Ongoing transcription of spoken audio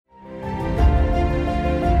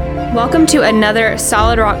Welcome to another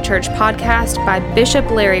Solid Rock Church podcast by Bishop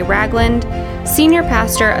Larry Ragland, Senior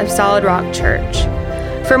Pastor of Solid Rock Church.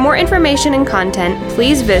 For more information and content,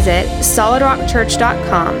 please visit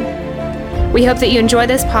solidrockchurch.com. We hope that you enjoy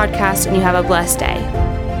this podcast and you have a blessed day.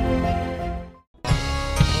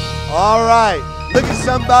 All right. Look at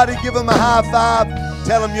somebody, give them a high five.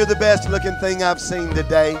 Tell them you're the best looking thing I've seen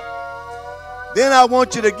today. Then I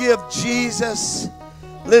want you to give Jesus.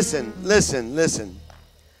 Listen.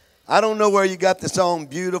 I don't know where you got the song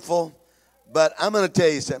Beautiful, but I'm going to tell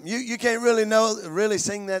you something. You can't really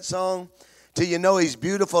sing that song till you know he's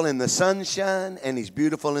beautiful in the sunshine and he's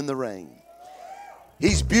beautiful in the rain.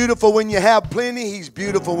 He's beautiful when you have plenty. He's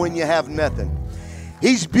beautiful when you have nothing.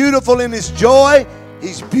 He's beautiful in his joy.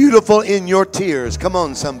 He's beautiful in your tears. Come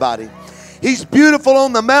on, somebody. He's beautiful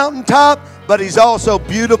on the mountaintop, but he's also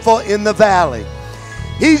beautiful in the valley.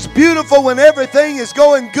 He's beautiful when everything is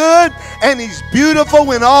going good, and he's beautiful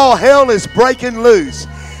when all hell is breaking loose.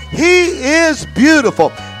 He is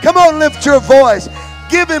beautiful. Come on, lift your voice.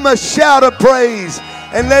 Give him a shout of praise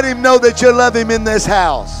and let him know that you love him in this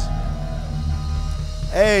house.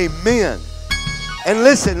 Amen. And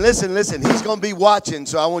listen. He's going to be watching,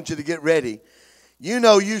 so I want you to get ready. You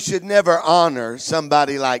know you should never honor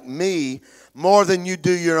somebody like me more than you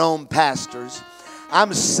do your own pastors.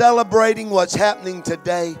 I'm celebrating what's happening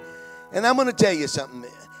today. And I'm going to tell you something.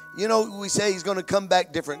 You know, we say he's going to come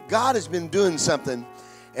back different. God has been doing something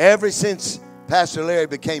ever since Pastor Larry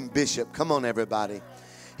became bishop. Come on, everybody.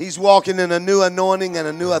 He's walking in a new anointing and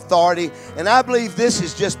a new authority. And I believe this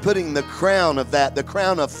is just putting the crown of that, the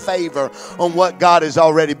crown of favor on what God has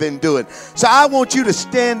already been doing. So I want you to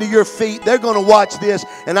stand to your feet. They're going to watch this.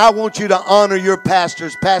 And I want you to honor your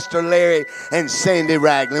pastors, Pastor Larry and Sandy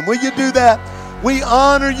Ragland. Will you do that? We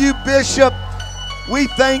honor you, Bishop. We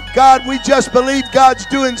thank God. We just believe God's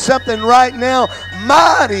doing something right now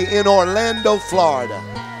mighty in Orlando, Florida.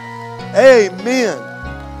 Amen.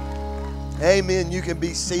 Amen. You can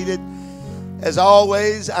be seated. As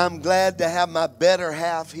always, I'm glad to have my better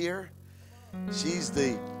half here. She's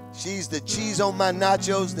the cheese on my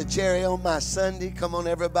nachos, the cherry on my sundae. Come on,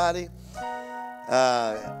 everybody.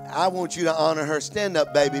 I want you to honor her. Stand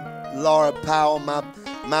up, baby. Laura Powell,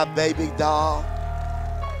 my baby doll.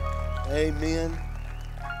 Amen.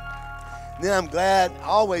 Then I'm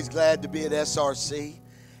always glad to be at SRC.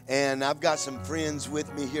 And I've got some friends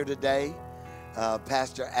with me here today.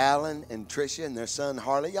 Pastor Allen and Tricia and their son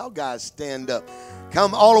Harley. Y'all guys stand up.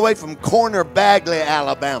 Come all the way from Corner Bagley,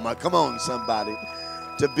 Alabama. Come on, somebody,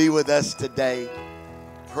 to be with us today.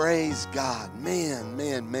 Praise God.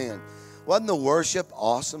 Man. Wasn't the worship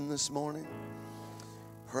awesome this morning?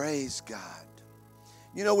 Praise God.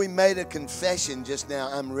 You know, we made a confession just now.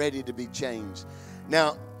 I'm ready to be changed.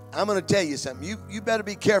 Now, I'm going to tell you something. You better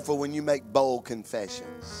be careful when you make bold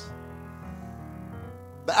confessions.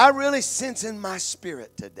 But I really sense in my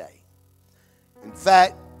spirit today. In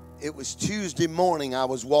fact, it was Tuesday morning I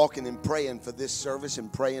was walking and praying for this service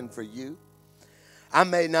and praying for you. I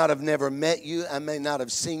may not have never met you. I may not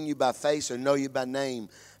have seen you by face or know you by name.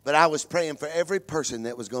 But I was praying for every person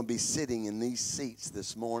that was going to be sitting in these seats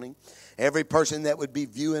this morning. Every person that would be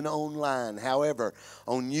viewing online, however,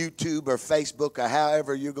 on YouTube or Facebook or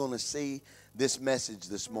however you're going to see this message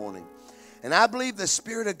this morning. And I believe the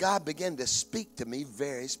Spirit of God began to speak to me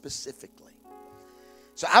very specifically.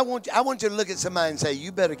 So I want you to look at somebody and say,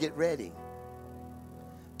 you better get ready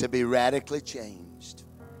to be radically changed.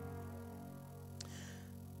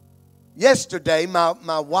 Yesterday,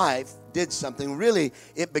 my wife did something. Really,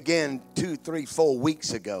 it began 2, 3, 4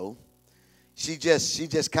 weeks ago. She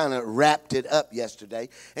just kind of wrapped it up yesterday.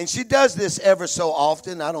 And she does this ever so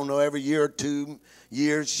often. I don't know, every year or 2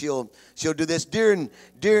 years she'll do this. During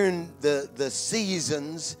the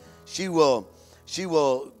seasons, she will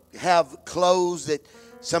have clothes that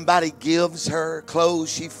somebody gives her,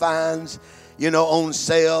 clothes she finds, on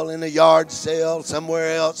sale in a yard sale,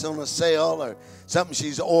 somewhere else on a sale, or something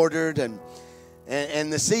she's ordered, and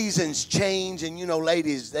the seasons change, and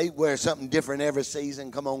ladies, they wear something different every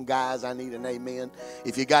season. Come on, guys, I need an amen.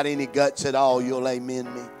 If you got any guts at all, you'll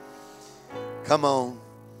amen me. Come on.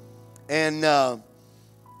 And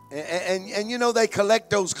they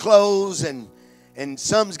collect those clothes, and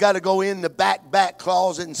some's got to go in the back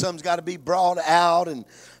closet, and some's got to be brought out, and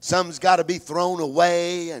some's got to be thrown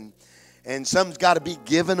away, and some's got to be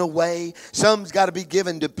given away. Some's got to be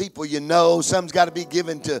given to people you know. Some's got to be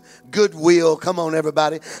given to Goodwill. Come on,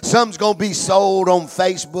 everybody. Some's going to be sold on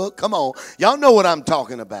Facebook. Come on. Y'all know what I'm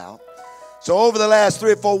talking about. So over the last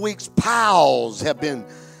 3 or 4 weeks, piles have been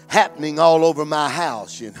happening all over my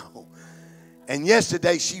house, And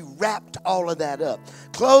yesterday she wrapped all of that up.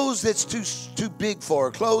 Clothes that's too big for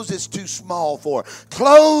her. Clothes that's too small for her.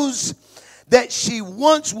 Clothes that she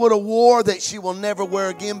once would have wore that she will never wear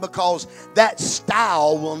again because that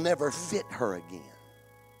style will never fit her again.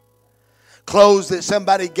 Clothes that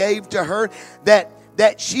somebody gave to her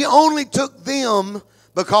that she only took them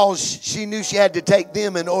because she knew she had to take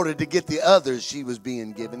them in order to get the others she was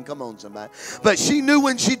being given. Come on, somebody. But she knew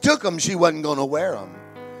when she took them, she wasn't going to wear them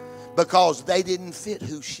because they didn't fit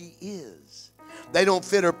who she is. They don't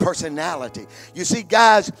fit her personality. You see,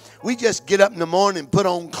 guys, we just get up in the morning and put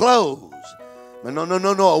on clothes. But no.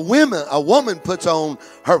 A woman puts on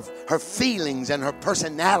her feelings and her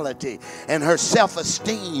personality and her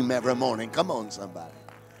self-esteem every morning. Come on, somebody.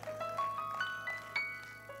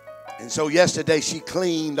 And so yesterday she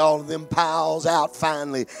cleaned all of them piles out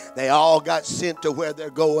finally. They all got sent to where they're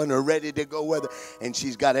going or ready to go. And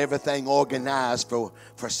she's got everything organized for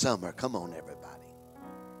summer. Come on, everybody.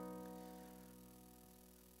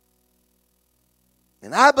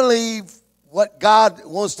 And I believe what God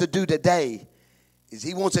wants to do today is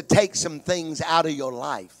He wants to take some things out of your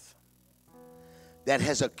life that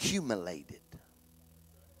has accumulated.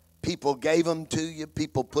 People gave them to you.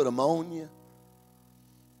 People put them on you.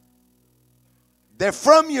 They're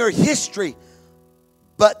from your history,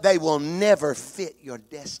 but they will never fit your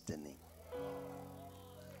destiny.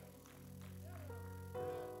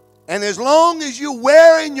 And as long as you're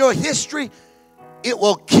wearing your history, it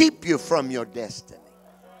will keep you from your destiny.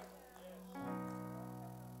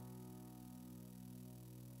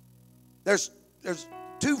 There's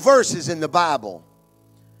 2 verses in the Bible.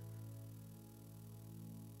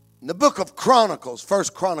 In the book of Chronicles,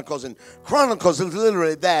 First Chronicles, and Chronicles is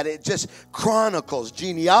literally that. It just chronicles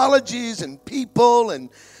genealogies and people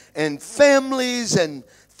and families and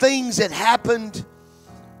things that happened.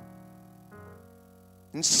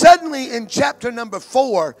 And suddenly in chapter number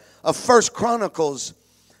 4 of First Chronicles,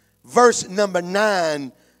 verse number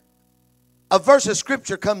 9, a verse of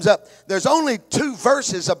scripture comes up. There's only 2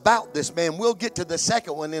 verses about this man. We'll get to the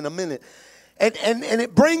second one in a minute. And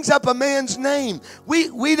it brings up a man's name.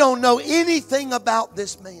 We don't know anything about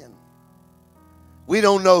this man. We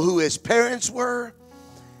don't know who his parents were.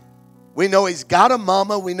 We know he's got a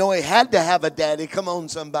mama. We know he had to have a daddy. Come on,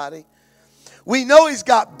 somebody. We know he's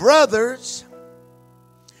got brothers.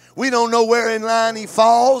 We don't know where in line he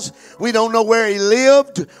falls. We don't know where he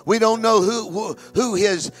lived. We don't know who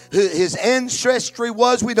his ancestry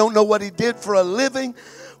was. We don't know what he did for a living.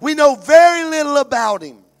 We know very little about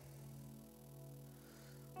him.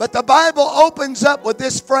 But the Bible opens up with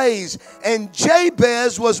this phrase, and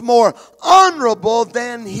Jabez was more honorable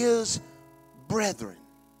than his brethren.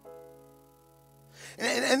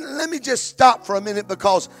 And let me just stop for a minute,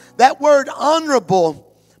 because that word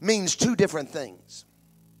honorable means 2 different things.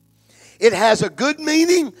 It has a good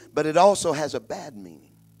meaning, but it also has a bad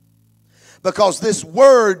meaning. Because this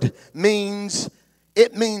word means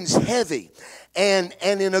heavy. And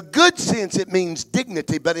in a good sense, it means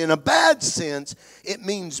dignity. But in a bad sense, it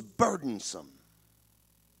means burdensome.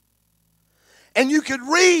 And you could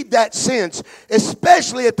read that sense,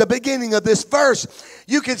 especially at the beginning of this verse.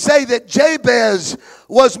 You could say that Jabez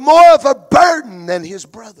was more of a burden than his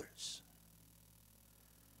brothers.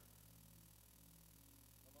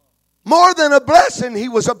 More than a blessing, he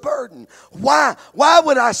was a burden. Why? Why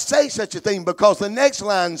would I say such a thing? Because the next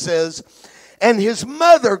line says, and his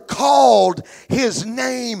mother called his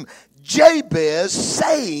name Jabez,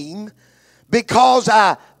 saying, because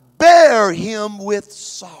I bear him with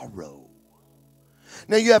sorrow.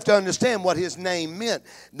 Now you have to understand what his name meant.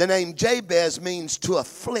 The name Jabez means to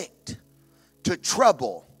afflict, to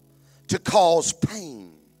trouble, to cause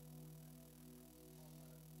pain.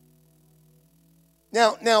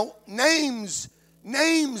 Now names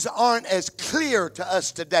aren't as clear to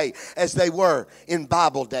us today as they were in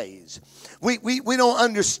Bible days. We don't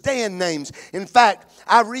understand names. In fact,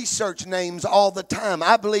 I research names all the time.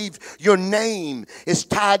 I believe your name is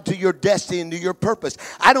tied to your destiny and to your purpose.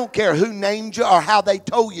 I don't care who named you or how they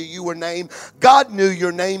told you you were named. God knew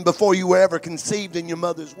your name before you were ever conceived in your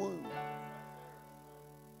mother's womb.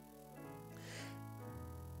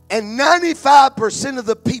 And 95% of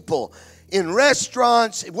the people in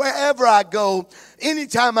restaurants, wherever I go,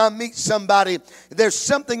 anytime I meet somebody, there's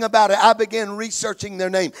something about it. I begin researching their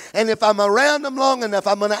name. And if I'm around them long enough,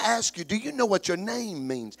 I'm going to ask you, do you know what your name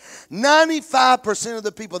means? 95% of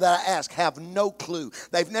the people that I ask have no clue.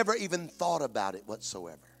 They've never even thought about it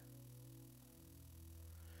whatsoever.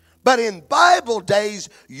 But in Bible days,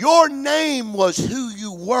 your name was who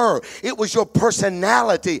you were. It was your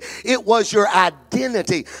personality. It was your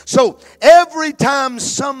identity. So every time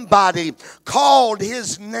somebody called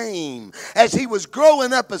his name as he was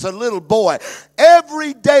growing up as a little boy,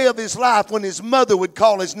 every day of his life, when his mother would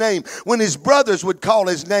call his name, when his brothers would call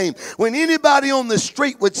his name, when anybody on the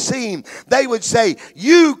street would see him, they would say,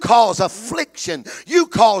 "You cause affliction. You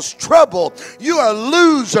cause trouble. You are a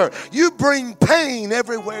loser. You bring pain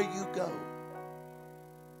everywhere you go."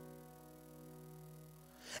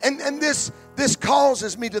 And this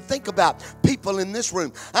causes me to think about people in this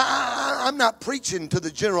room. I'm not preaching to the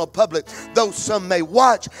general public, though some may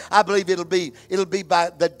watch. I believe it'll be by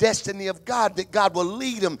the destiny of God that God will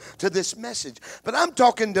lead them to this message. But I'm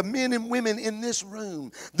talking to men and women in this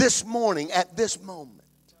room this morning at this moment.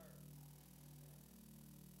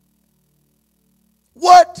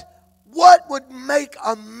 What would make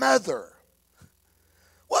a mother?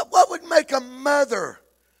 What would make a mother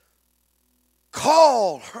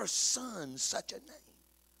call her son such a name?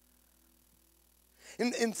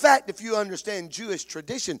 In fact, if you understand Jewish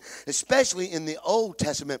tradition, especially in the Old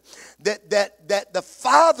Testament, that the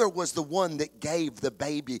father was the one that gave the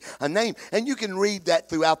baby a name. And you can read that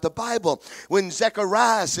throughout the Bible. When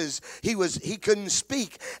Zechariah says he couldn't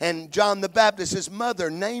speak, and John the Baptist, his mother,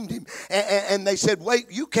 named him. And they said, "Wait,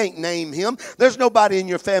 you can't name him. There's nobody in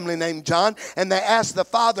your family named John." And they asked the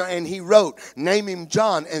father, and he wrote, "Name him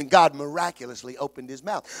John." And God miraculously opened his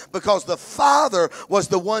mouth, because the father was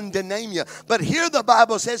the one to name you. But here the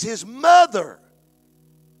Bible says his mother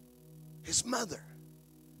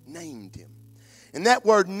named him. And that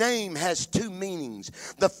word name has two meanings.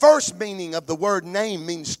 The first meaning of the word name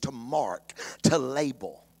means to mark, to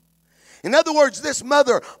label. In other words, this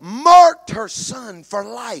mother marked her son for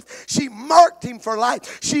life. She marked him for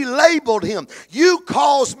life. She labeled him. "You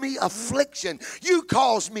cause me affliction. You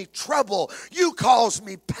cause me trouble. You cause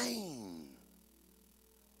me pain."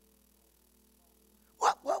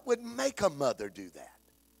 What would make a mother do that?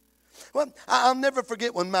 Well, I'll never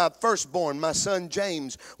forget when my firstborn, my son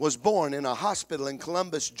James, was born in a hospital in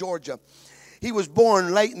Columbus, Georgia. He was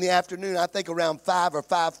born late in the afternoon, I think around 5 or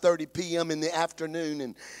 5:30 p.m. in the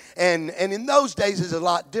afternoon. And in those days, it's a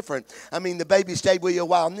lot different. I mean, the baby stayed with you a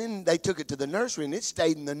while, and then they took it to the nursery, and it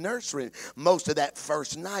stayed in the nursery most of that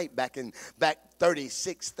first night back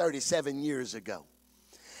 36, 37 years ago.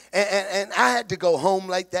 And I had to go home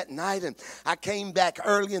late that night, and I came back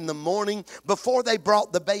early in the morning before they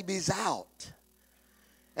brought the babies out.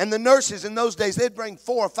 And the nurses in those days, they'd bring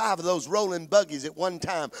 4 or 5 of those rolling buggies at one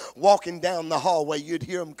time, walking down the hallway. You'd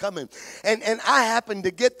hear them coming. And I happened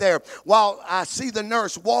to get there while I see the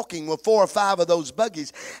nurse walking with 4 or 5 of those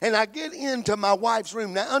buggies. And I get into my wife's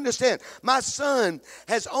room. Now, understand, my son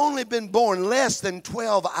has only been born less than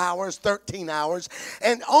 12 hours, 13 hours,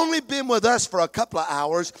 and only been with us for a couple of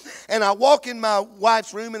hours. And I walk in my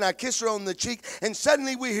wife's room, and I kiss her on the cheek, and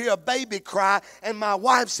suddenly we hear a baby cry, and my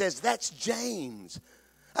wife says, "That's James."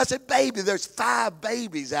 I said, "Baby, there's 5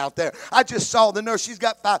 babies out there. I just saw the nurse. She's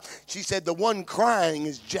got 5. She said, "The one crying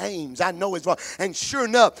is James. I know his voice." And sure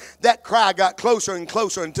enough, that cry got closer and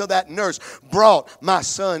closer until that nurse brought my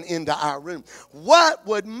son into our room. What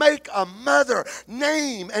would make a mother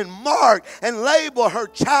name and mark and label her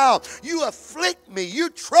child? "You afflict me. You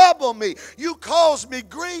trouble me. You cause me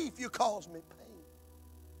grief. You cause me pain."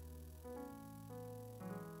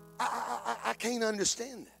 I can't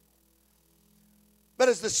understand that. But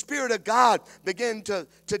as the Spirit of God began to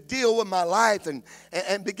deal with my life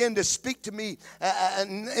and began to speak to me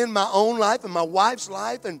in my own life and my wife's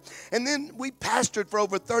life, and then we pastored for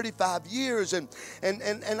over 35 years, and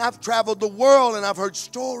I've traveled the world, and I've heard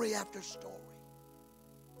story after story.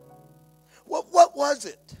 What was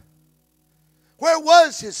it? Where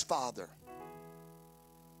was his father?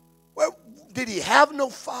 Did he have no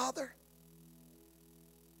father?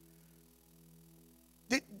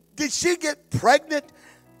 Did she get pregnant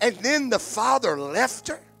and then the father left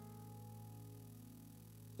her?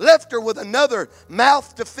 Left her with another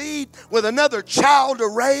mouth to feed, with another child to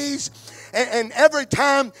raise. And every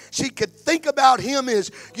time she could think about him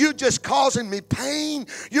is, "You're just causing me pain.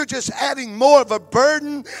 You're just adding more of a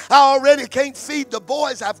burden. I already can't feed the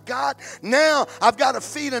boys I've got. Now I've got to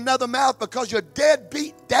feed another mouth because your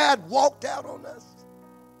deadbeat dad walked out on us."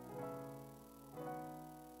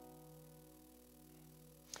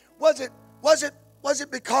 Was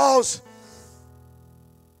it because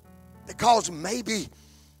maybe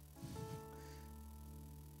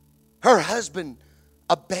her husband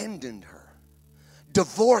abandoned her,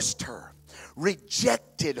 divorced her,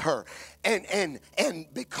 rejected her, and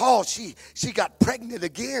because she got pregnant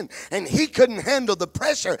again, and he couldn't handle the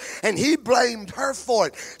pressure, and he blamed her for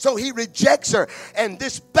it, so he rejects her. And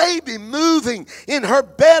this baby moving in her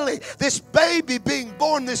belly, this baby being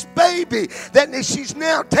born, this baby that she's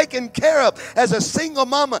now taken care of as a single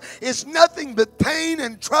mama, is nothing but pain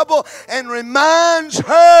and trouble, and reminds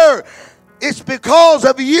her, it's because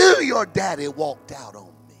of you your daddy walked out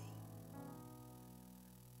on me.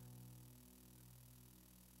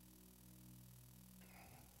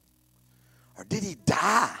 Or did he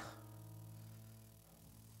die?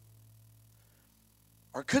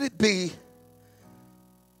 Or could it be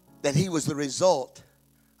that he was the result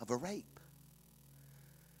of a rape?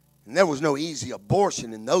 And there was no easy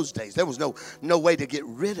abortion in those days. There was no way to get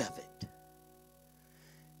rid of it.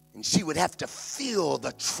 And she would have to feel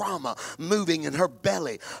the trauma moving in her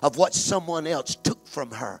belly of what someone else took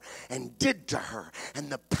from her and did to her,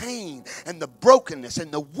 and the pain and the brokenness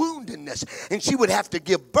and the woundedness. And she would have to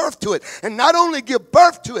give birth to it. And not only give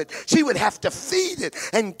birth to it, she would have to feed it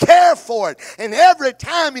and care for it. And every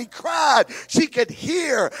time he cried, she could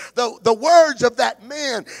hear the words of that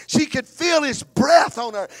man. She could feel his breath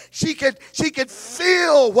on her. She could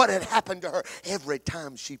feel what had happened to her every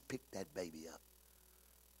time she picked that baby up.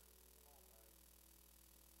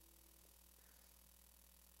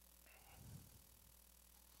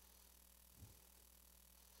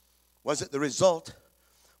 Was it the result?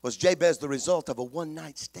 Was Jabez the result of a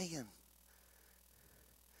one-night stand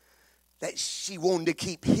that she wanted to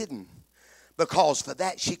keep hidden, because for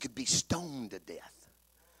that she could be stoned to death?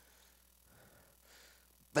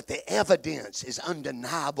 But the evidence is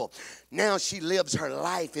undeniable. Now she lives her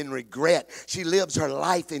life in regret. She lives her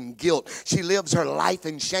life in guilt. She lives her life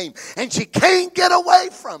in shame. And she can't get away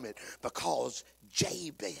from it, because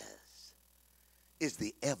Jabez is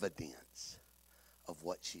the evidence of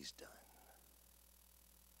what she's done.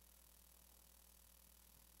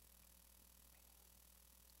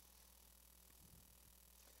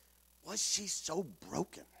 Was she so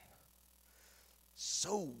broken,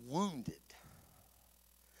 so wounded,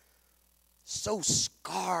 so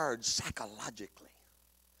scarred psychologically,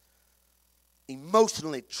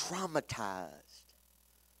 emotionally traumatized,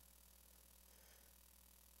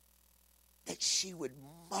 that she would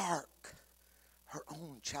mark her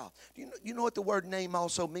own child? You know what the word name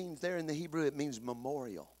also means there in the Hebrew? It means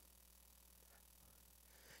memorial.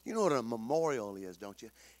 You know what a memorial is, don't you?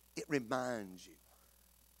 It reminds you.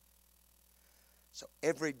 So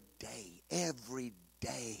every day,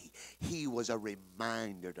 he was a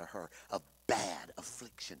reminder to her of bad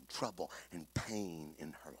affliction, trouble, and pain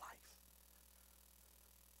in her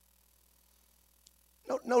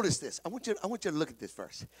life. Notice this. I want you to look at this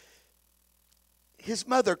verse. His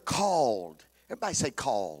mother called. Everybody say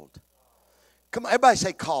called. Come on, everybody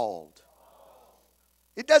say called.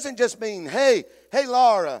 It doesn't just mean, hey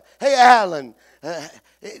Laura, hey Alan.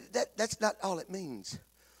 That's not all it means.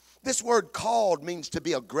 This word called means to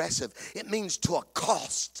be aggressive. It means to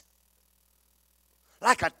accost,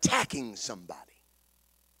 like attacking somebody.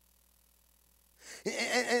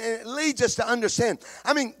 And it leads us to understand,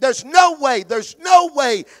 I mean, there's no way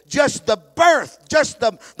just the birth, just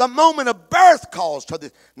the moment of birth caused her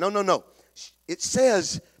this. No. It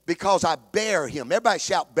says, because I bear him. Everybody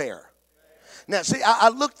shout bear. Now, see, I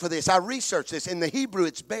looked for this. I researched this. In the Hebrew,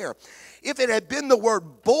 it's bear. If it had been the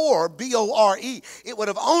word bore, B-O-R-E, it would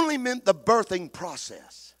have only meant the birthing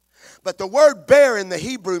process. But the word bear in the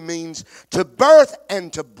Hebrew means to birth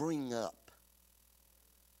and to bring up,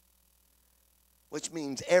 which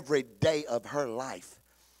means every day of her life,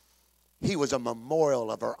 he was a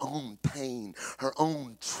memorial of her own pain, her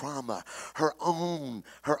own trauma, her own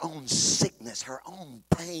sickness, her own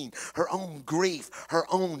pain, her own grief, her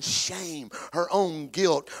own shame, her own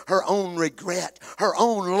guilt, her own regret, her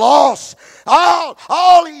own loss.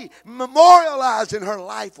 All he memorialized in her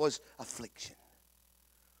life was affliction.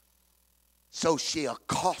 So she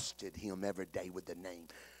accosted him every day with the name.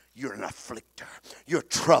 You're an afflictor. You're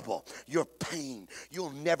trouble. You're pain.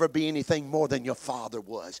 You'll never be anything more than your father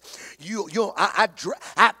was.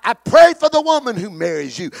 I pray for the woman who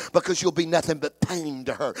marries you, because you'll be nothing but pain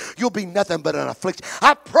to her. You'll be nothing but an affliction.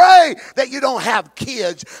 I pray that you don't have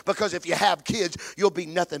kids, because if you have kids, you'll be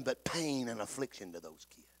nothing but pain and affliction to those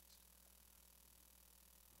kids.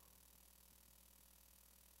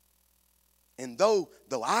 And though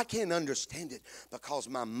I can't understand it, because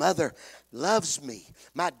my mother loves me,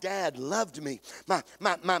 my dad loved me, my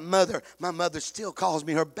mother still calls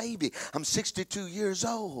me her baby. I'm 62 years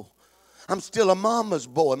old. I'm still a mama's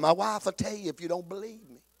boy. My wife will tell you if you don't believe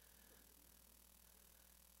me.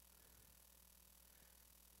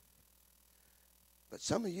 But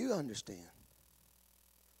some of you understand.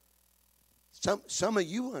 Some of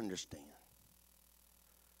you understand.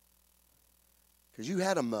 Because you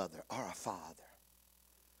had a mother or a father.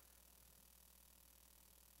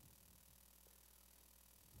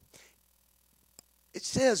 It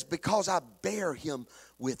says, because I bear him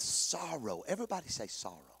with sorrow. Everybody say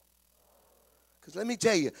sorrow. Because let me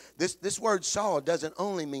tell you, this word sorrow doesn't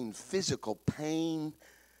only mean physical pain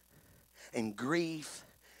and grief.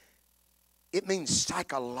 It means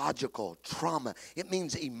psychological trauma. It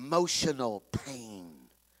means emotional pain.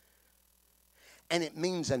 And it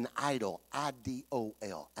means an idol,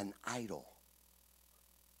 I-D-O-L, an idol.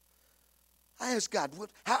 I asked God,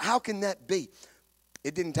 how can that be?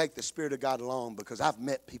 It didn't take the Spirit of God long, because I've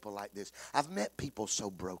met people like this. I've met people so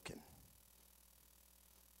broken.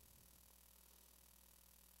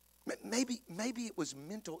 Maybe it was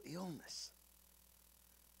mental illness.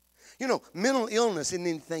 You know, mental illness isn't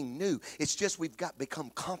anything new. It's just we've become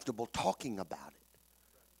comfortable talking about it.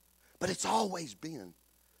 But it's always been.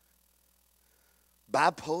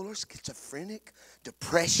 Bipolar, schizophrenic,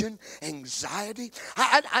 depression, anxiety.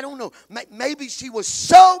 I don't know. Maybe she was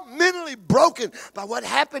so mentally broken by what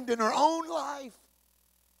happened in her own life.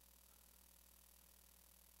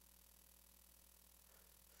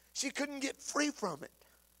 She couldn't get free from it.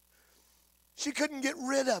 She couldn't get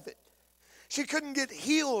rid of it. She couldn't get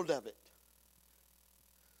healed of it.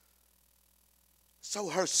 So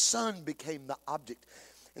her son became the object.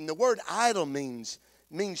 And the word idol means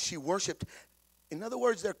she worshiped. In other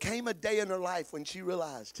words, there came a day in her life when she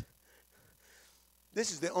realized,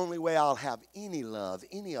 this is the only way I'll have any love,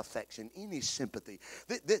 any affection, any sympathy.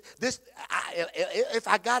 If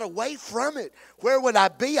I got away from it, where would I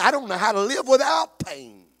be? I don't know how to live without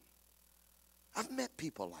pain. I've met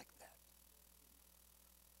people like that.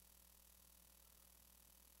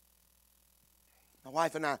 My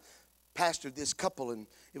wife and I pastored this couple, and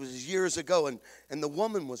it was years ago, and the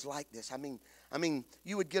woman was like this. I mean,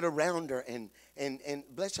 you would get around her, and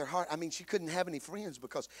bless her heart, I mean, she couldn't have any friends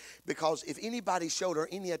because if anybody showed her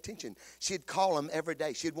any attention, she'd call them every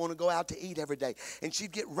day. She'd want to go out to eat every day, and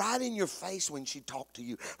she'd get right in your face when she talked to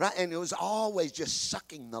you, right? And it was always just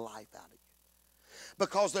sucking the life out of you.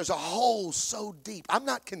 Because there's a hole so deep. I'm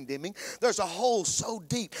not condemning. There's a hole so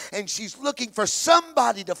deep, and she's looking for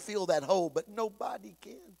somebody to fill that hole, but nobody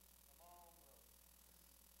can.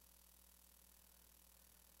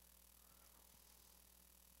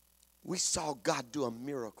 We saw God do a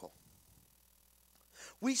miracle.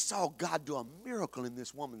 We saw God do a miracle in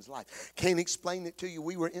this woman's life. Can't explain it to you.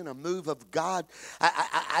 We were in a move of God.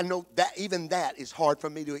 I know that even that is hard for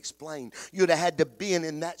me to explain. You'd have had to be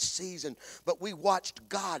in that season. But we watched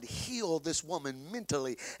God heal this woman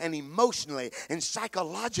mentally and emotionally and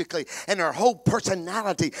psychologically. And her whole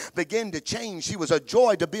personality began to change. She was a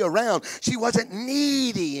joy to be around. She wasn't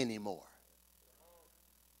needy anymore.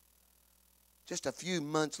 Just a few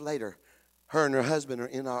months later, her and her husband are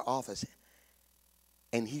in our office,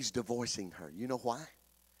 and he's divorcing her. You know why?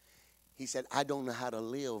 He said, I don't know how to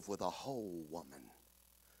live with a whole woman.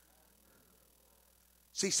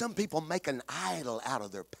 See, some people make an idol out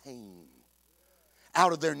of their pain,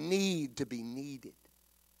 out of their need to be needed.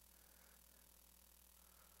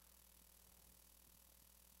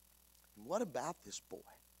 And what about this boy?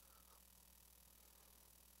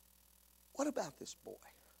 What about this boy?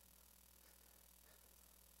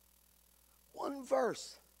 One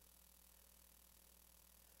verse.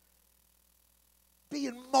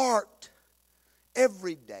 Being marked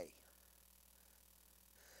every day.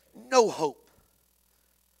 No hope.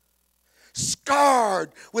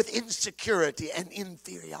 Scarred with insecurity and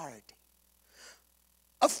inferiority.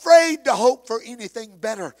 Afraid to hope for anything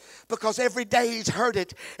better because every day he's heard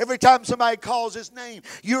it. Every time somebody calls his name,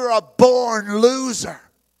 you're a born loser.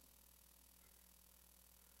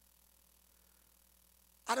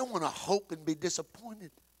 I don't want to hope and be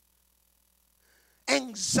disappointed.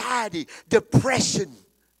 Anxiety, depression.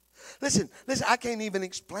 Listen, I can't even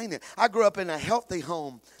explain it. I grew up in a healthy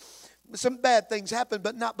home. Some bad things happened,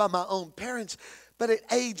 but not by my own parents. But at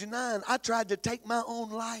age 9, I tried to take my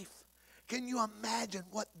own life. Can you imagine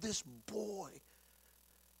what this boy?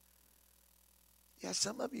 Yeah,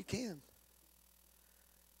 some of you can.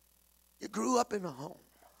 You grew up in a home.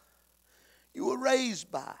 You were raised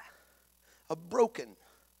by a broken,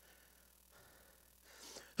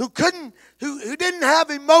 who didn't have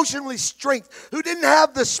emotionally strength, who didn't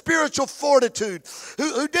have the spiritual fortitude,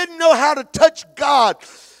 who didn't know how to touch God.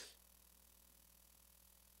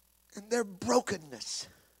 And their brokenness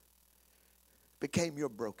became your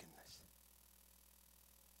brokenness.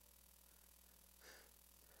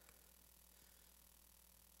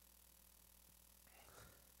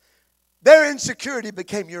 Their insecurity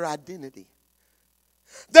became your identity.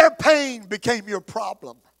 Their pain became your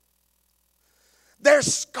problem. Their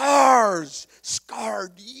scars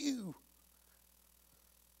scarred you.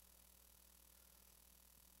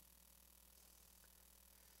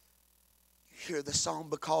 You hear the song,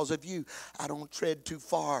 because of you, I don't tread too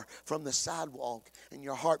far from the sidewalk, and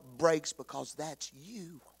your heart breaks because that's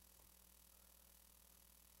you.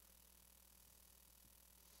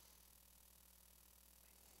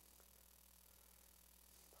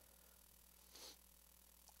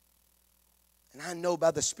 And I know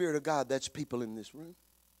by the Spirit of God that's people in this room.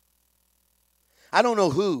 I don't know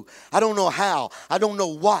who. I don't know how. I don't know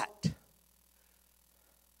what.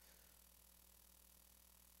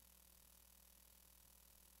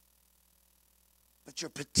 But your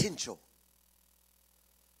potential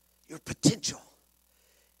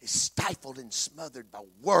is stifled and smothered by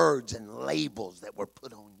words and labels that were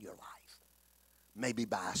put on your life. Maybe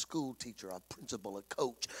by a school teacher, a principal, a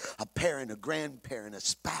coach, a parent, a grandparent, a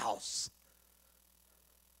spouse.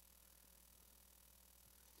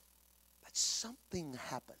 But something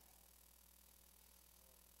happened.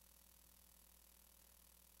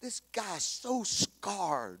 This guy so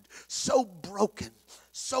scarred, so broken,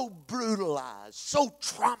 so brutalized, so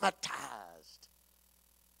traumatized,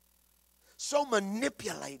 so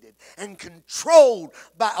manipulated and controlled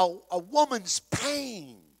by a woman's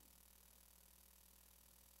pain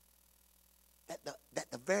that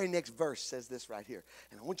the very next verse says this right here.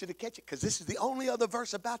 And I want you to catch it because this is the only other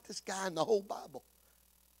verse about this guy in the whole Bible.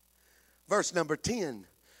 Verse number 10.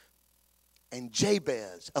 And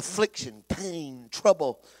Jabez, affliction, pain,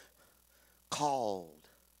 trouble, called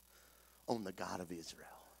on the God of Israel.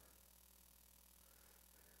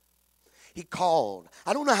 He called.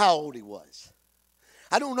 I don't know how old he was.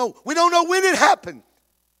 I don't know. We don't know when it happened.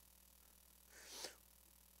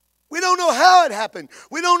 We don't know how it happened.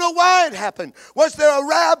 We don't know why it happened. Was there a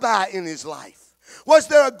rabbi in his life? Was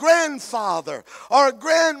there a grandfather or a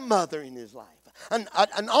grandmother in his life? An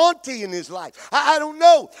auntie in his life. I don't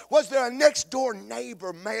know. Was there a next door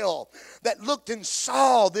neighbor male that looked and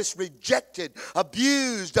saw this rejected,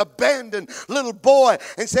 abused, abandoned little boy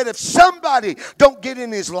and said, if somebody don't get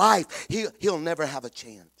in his life, he'll never have a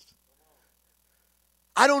chance?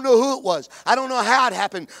 I don't know who it was. I don't know how it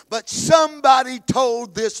happened, but somebody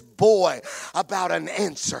told this boy about an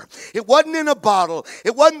answer. It wasn't in a bottle.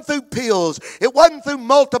 It wasn't through pills. It wasn't through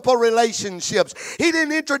multiple relationships. He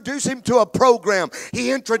didn't introduce him to a program.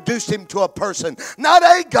 He introduced him to a person. Not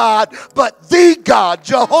a God, but the God,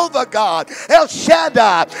 Jehovah God, El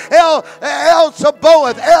Shaddai, El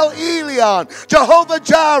Sabaoth, El Elyon, Jehovah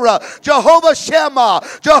Jireh, Jehovah Shammah,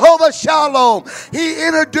 Jehovah Shalom. He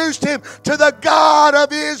introduced him to the God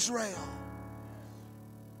of Israel.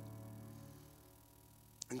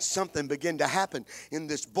 And something began to happen in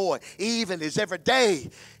this boy. Even as every day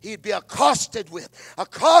he'd be accosted with,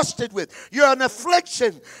 you're an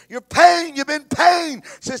affliction, you're pain, you've been pain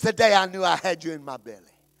since the day I knew I had you in my belly.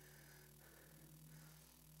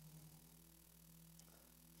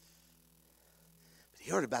 But he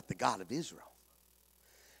heard about the God of Israel.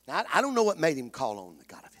 Now, I don't know what made him call on the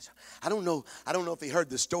God of Israel. I don't know if he heard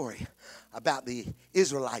the story about the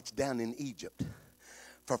Israelites down in Egypt.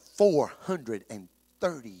 For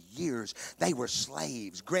 430 years, they were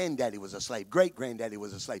slaves. Granddaddy was a slave. Great-granddaddy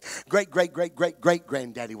was a slave.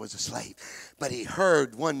 Great-great-great-great-great-granddaddy was a slave. But he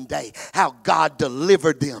heard one day how God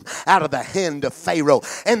delivered them out of the hand of Pharaoh.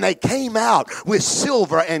 And they came out with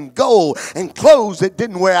silver and gold and clothes that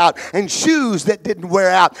didn't wear out and shoes that didn't wear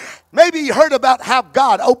out. Maybe you heard about how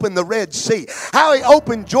God opened the Red Sea, how he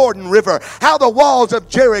opened Jordan River, how the walls of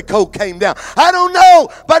Jericho came down. I don't know,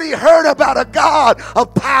 but he heard about a God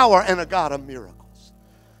of power and a God of miracles.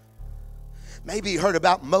 Maybe he heard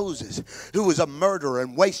about Moses, who was a murderer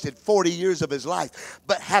and wasted 40 years of his life,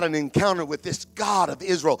 but had an encounter with this God of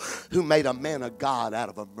Israel who made a man of God out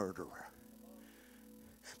of a murderer.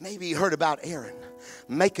 Maybe he heard about Aaron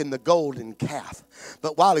making the golden calf.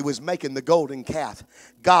 But while he was making the golden calf,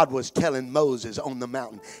 God was telling Moses on the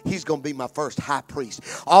mountain, he's going to be my first high priest.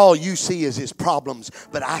 All you see is his problems,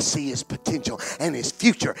 but I see his potential. And his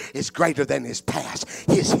future is greater than his past.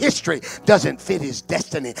 His history doesn't fit his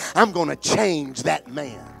destiny. I'm going to change that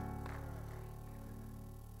man.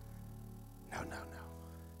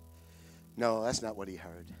 No, that's not what he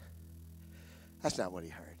heard. That's not what he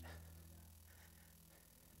heard.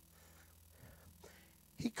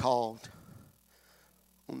 He called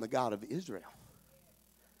on the God of Israel.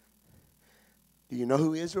 Do you know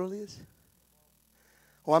who Israel is?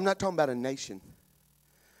 Oh, I'm not talking about a nation.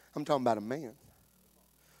 I'm talking about a man.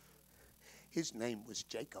 His name was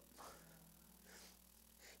Jacob.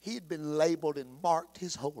 He had been labeled and marked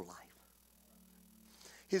his whole life.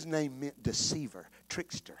 His name meant deceiver,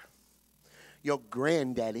 trickster. Your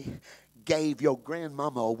granddaddy gave your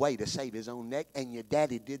grandmama away to save his own neck, and your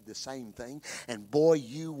daddy did the same thing. And boy,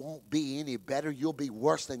 you won't be any better. You'll be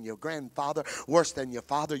worse than your grandfather, worse than your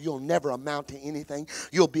father. You'll never amount to anything.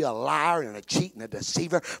 You'll be a liar and a cheat and a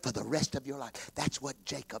deceiver for the rest of your life. That's what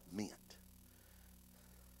Jacob meant.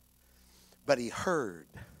 But he heard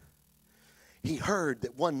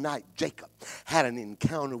that one night Jacob had an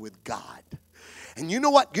encounter with God. And you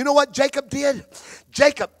know what Jacob did?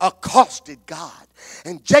 Jacob accosted God.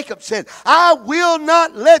 And Jacob said, I will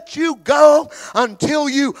not let you go until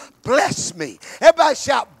you bless me. Everybody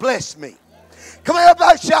shout, bless me. Come on,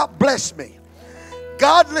 everybody shout, bless me.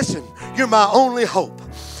 God, listen, you're my only hope.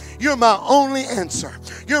 You're my only answer.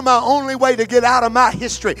 You're my only way to get out of my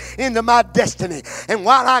history into my destiny. And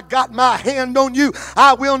while I got my hand on you,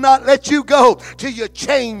 I will not let you go till you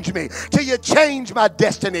change me, till you change my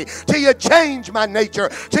destiny, till you change my nature,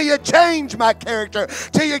 till you change my character,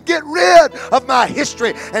 till you get rid of my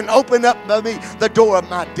history and open up for me the door of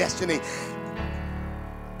my destiny.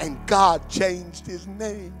 And God changed his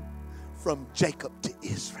name from Jacob to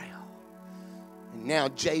Israel. And now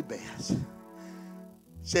Jabez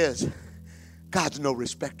says, God's no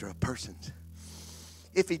respecter of persons.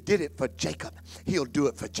 If he did it for Jacob, he'll do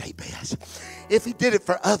it for Jabez. If he did it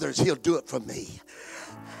for others, he'll do it for me.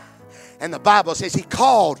 And the Bible says he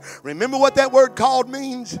called. Remember what that word called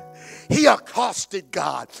means? He accosted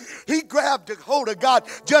God. He grabbed a hold of God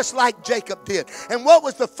just like Jacob did. And what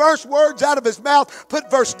was the first words out of his mouth?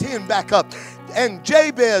 Put verse 10 back up. And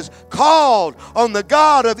Jabez called on the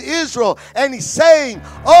God of Israel, and he's saying,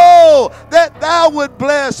 oh, that thou would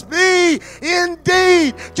bless me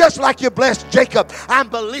indeed, just like you blessed Jacob. I'm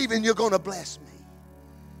believing you're going to bless me.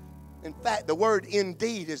 In fact, the word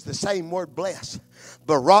indeed is the same word bless.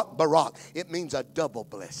 Barak. It means a double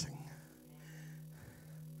blessing.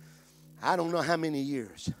 I don't know how many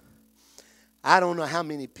years. I don't know how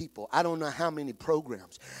many people. I don't know how many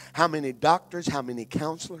programs. How many doctors. How many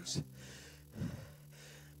counselors.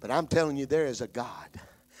 But I'm telling you, there is a God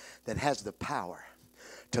that has the power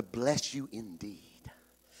to bless you indeed.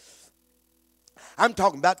 I'm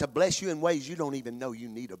talking about to bless you in ways you don't even know you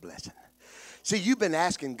need a blessing. See, you've been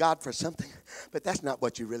asking God for something, but that's not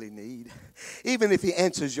what you really need. Even if he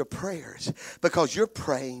answers your prayers, because you're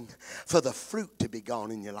praying for the fruit to be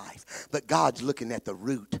gone in your life. But God's looking at the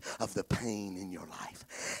root of the pain in your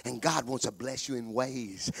life. And God wants to bless you in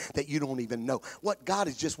ways that you don't even know. What God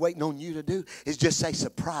is just waiting on you to do is just say,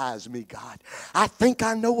 surprise me, God. I think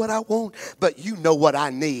I know what I want, but you know what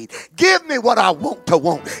I need. Give me what I want to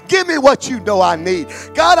want. Give me what you know I need.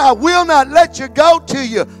 God, I will not let you go till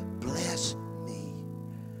you bless me.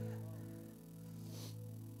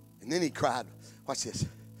 And then he cried, watch this.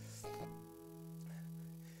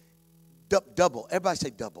 Double. Everybody say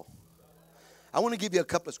double. I want to give you a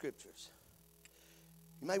couple of scriptures.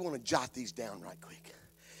 You may want to jot these down right quick.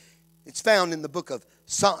 It's found in the book of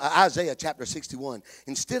Isaiah chapter 61.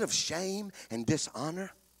 Instead of shame and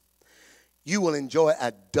dishonor, you will enjoy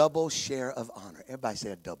a double share of honor. Everybody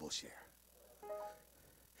say a double share.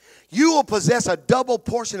 You will possess a double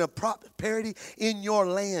portion of prosperity in your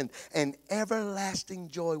land, and everlasting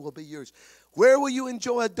joy will be yours. Where will you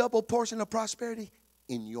enjoy a double portion of prosperity?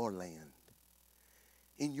 In your land,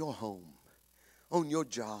 in your home, on your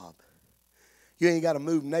job. You ain't got to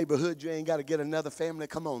move neighborhood. You ain't got to get another family.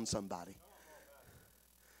 Come on, somebody.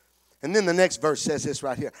 And then the next verse says this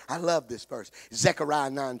right here. I love this verse. Zechariah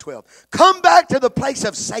 9:12. Come back to the place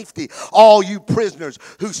of safety, all you prisoners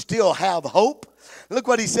who still have hope. Look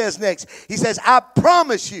what he says next. He says, I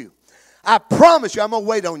promise you. I'm going to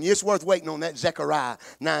wait on you. It's worth waiting on that Zechariah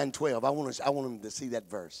 9:12. I want them to see that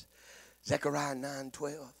verse. Zechariah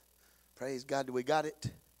 9:12. Praise God. Do we got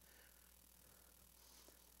it?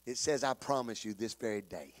 It says, I promise you this very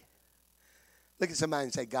day. Look at somebody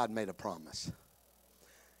and say, God made a promise.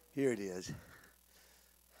 Here it is.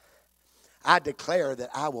 I declare that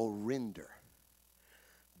I will render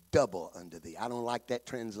double unto thee. I don't like that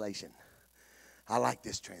translation. I like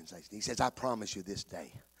this translation. He says, I promise you this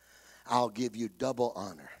day, I'll give you double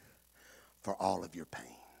honor for all of your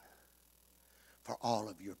pain. For all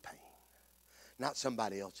of your pain. Not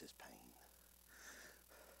somebody else's pain.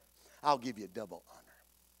 I'll give you double honor.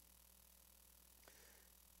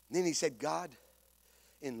 And then he said, God,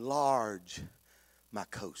 enlarge my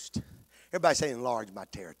coast. Everybody say enlarge my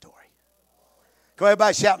territory. Come on,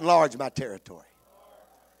 everybody shout enlarge my territory.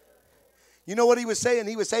 You know what he was saying?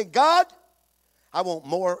 He was saying, God, I want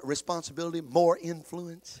more responsibility, more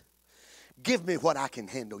influence. Give me what I can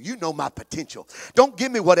handle. You know my potential. Don't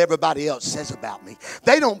give me what everybody else says about me.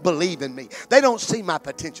 They don't believe in me. They don't see my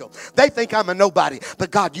potential. They think I'm a nobody. But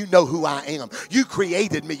God, you know who I am. You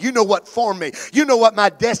created me. You know what formed me. You know what my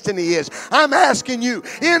destiny is. I'm asking you,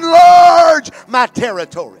 enlarge my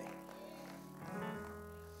territory.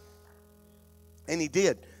 And he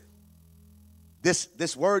did.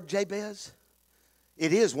 This word Jabez,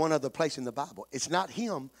 it is one other place in the Bible. It's not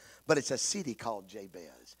him, but it's a city called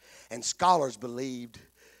Jabez. And scholars believed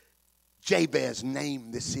Jabez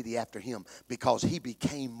named this city after him because he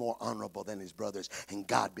became more honorable than his brothers, and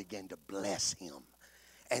God began to bless him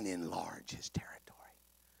and enlarge his territory.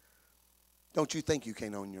 Don't you think you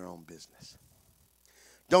can't own your own business?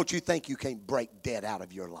 Don't you think you can't break debt out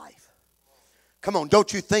of your life? Come on,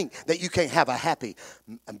 don't you think that you can't have a happy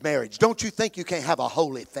marriage? Don't you think you can't have a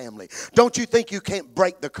holy family? Don't you think you can't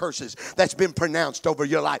break the curses that's been pronounced over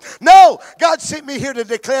your life? No, God sent me here to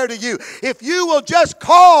declare to you, if you will just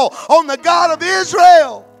call on the God of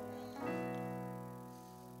Israel.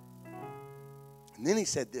 And then he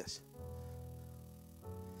said this.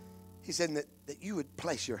 He said that you would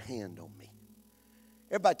place your hand on me.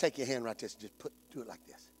 Everybody take your hand right there. Just do it like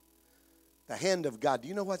this. The hand of God. Do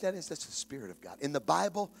you know what that is? That's the Spirit of God. In the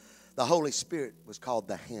Bible, the Holy Spirit was called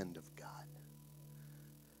the hand of God.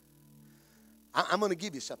 I'm going to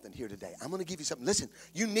give you something here today. I'm going to give you something. Listen,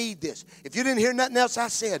 you need this. If you didn't hear nothing else I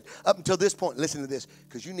said up until this point, listen to this,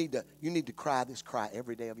 because you need to cry this cry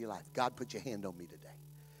every day of your life. God, put your hand on me today.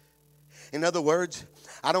 In other words,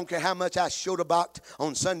 I don't care how much I shoulda-bocked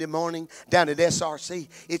on Sunday morning down at SRC.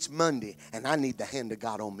 It's Monday, and I need the hand of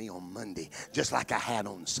God on me on Monday, just like I had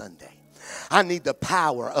on Sunday. I need the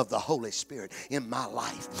power of the Holy Spirit in my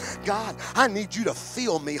life. God, I need you to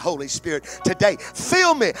fill me, Holy Spirit, today.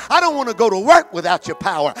 Fill me. I don't want to go to work without your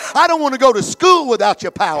power. I don't want to go to school without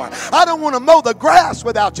your power. I don't want to mow the grass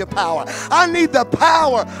without your power. I need the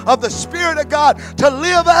power of the Spirit of God to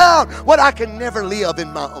live out what I can never live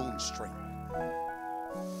in my own strength.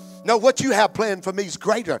 No, what you have planned for me is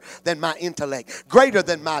greater than my intellect, greater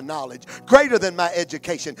than my knowledge, greater than my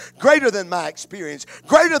education, greater than my experience,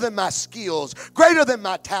 greater than my skills, greater than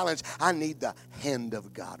my talents. I need the hand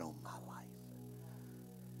of God on my life.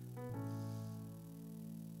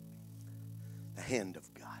 The hand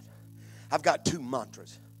of God. I've got two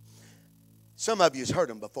mantras. Some of you have heard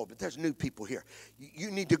them before, but there's new people here.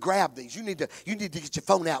 You need to grab these. You need to get your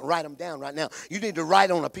phone out and write them down right now. You need to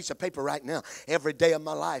write on a piece of paper right now. Every day of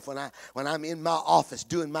my life, when I'm in my office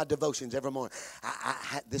doing my devotions every morning,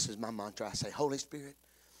 this is my mantra. I say, Holy Spirit,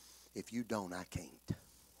 if you don't, I can't.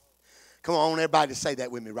 Come on, I want everybody to say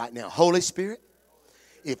that with me right now. Holy Spirit,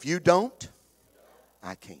 if you don't,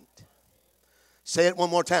 I can't. Say it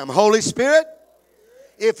one more time. Holy Spirit,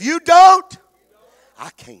 if you don't,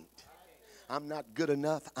 I can't. I'm not good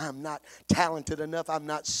enough. I'm not talented enough. I'm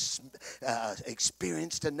not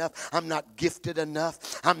experienced enough. I'm not gifted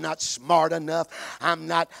enough. I'm not smart enough. I'm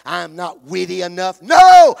not witty enough.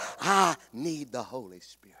 No, I need the Holy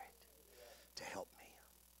Spirit to help me.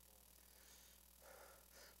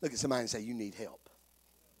 Look at somebody and say, you need help.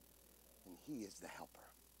 And He is the helper.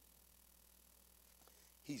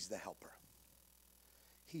 He's the helper.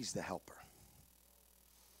 He's the helper.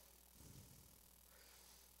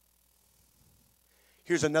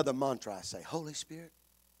 Here's another mantra I say. Holy Spirit,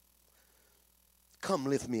 come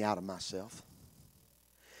lift me out of myself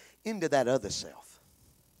into that other self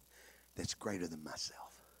that's greater than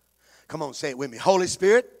myself. Come on, say it with me. Holy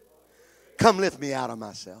Spirit, come lift me out of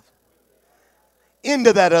myself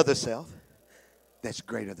into that other self that's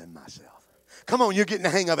greater than myself. Come on, you're getting the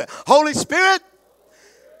hang of it. Holy Spirit,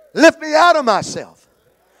 lift me out of myself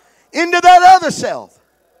into that other self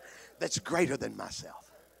that's greater than myself.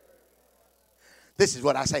 This is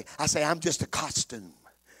what I say. I say, I'm just a costume.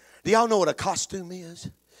 Do y'all know what a costume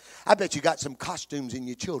is? I bet you got some costumes in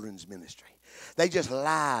your children's ministry. They just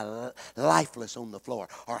lie lifeless on the floor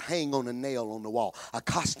or hang on a nail on the wall. A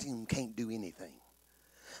costume can't do anything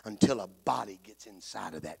until a body gets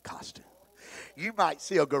inside of that costume. You might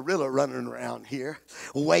see a gorilla running around here,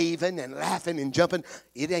 waving and laughing and jumping.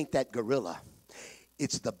 It ain't that gorilla.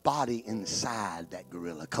 It's the body inside that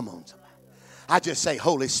gorilla. Come on, somebody. I just say,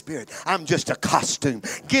 Holy Spirit, I'm just a costume.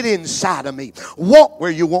 Get inside of me. Walk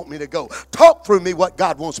where you want me to go. Talk through me what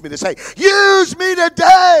God wants me to say. Use me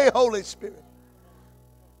today, Holy Spirit.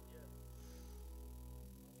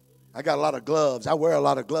 I got a lot of gloves. I wear a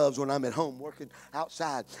lot of gloves when I'm at home working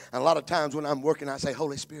outside. And a lot of times when I'm working, I say,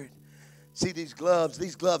 Holy Spirit, see these gloves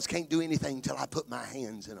can't do anything until I put my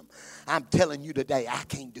hands in them. I'm telling you today, I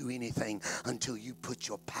can't do anything until you put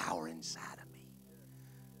your power inside of me.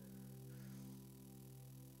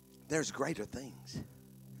 There's greater things.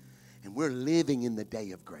 And we're living in the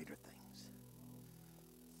day of greater things.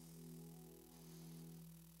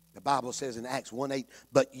 The Bible says in Acts 1:8,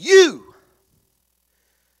 but you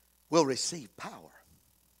will receive power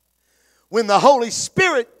when the Holy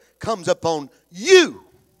Spirit comes upon you.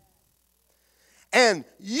 And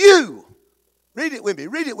you, read it with me,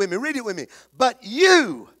 read it with me, read it with me. But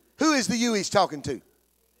you, who is the you he's talking to?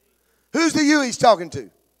 Who's the you he's talking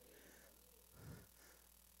to?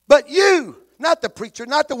 But you, not the preacher,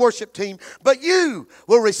 not the worship team, but you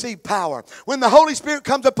will receive power when the Holy Spirit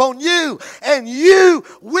comes upon you, and you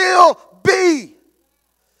will be.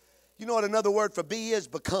 You know what another word for be is?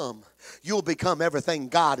 Become. You'll become everything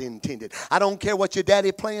God intended. I don't care what your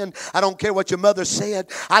daddy planned. I don't care what your mother said.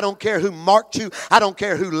 I don't care who marked you. I don't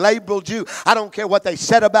care who labeled you. I don't care what they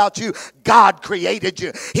said about you. God created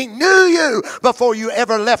you. He knew you before you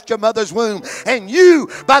ever left your mother's womb. And you,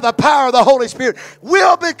 by the power of the Holy Spirit,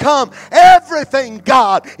 will become everything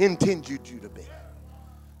God intended you to be.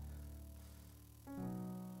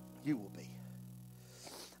 You will be.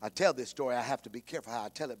 I tell this story. I have to be careful how I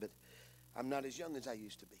tell it, but I'm not as young as I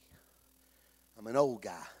used to be. I'm an old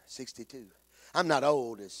guy, 62. I'm not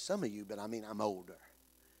old as some of you, but I mean I'm older.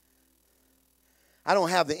 I don't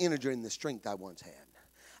have the energy and the strength I once had.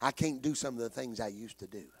 I can't do some of the things I used to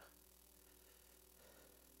do.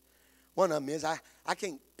 One of them is I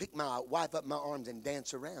can't pick my wife up in my arms and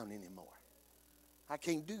dance around anymore. I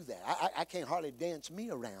can't do that. I can't hardly dance me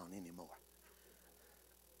around anymore.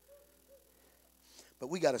 But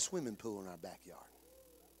we got a swimming pool in our backyard.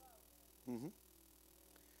 Mm-hmm.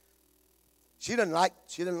 She doesn't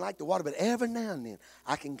like the water, but every now and then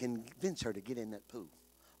I can convince her to get in that pool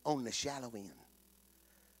on the shallow end.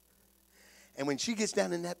 And when she gets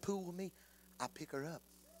down in that pool with me, I pick her up.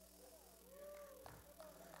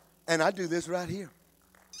 And I do this right here.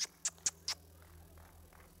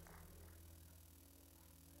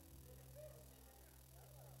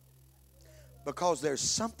 Because there's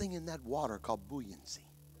something in that water called buoyancy.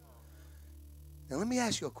 Now let me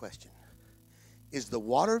ask you a question. Is the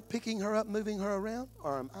water picking her up, moving her around,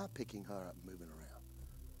 or am I picking her up, moving around?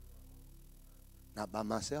 Not by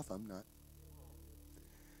myself, I'm not.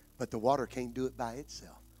 But the water can't do it by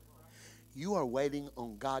itself. You are waiting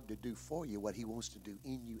on God to do for you what He wants to do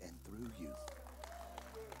in you and through you.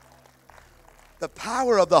 The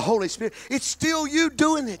power of the Holy Spirit, it's still you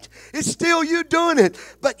doing it. It's still you doing it.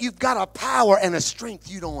 But you've got a power and a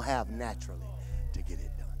strength you don't have naturally to get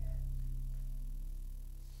it done.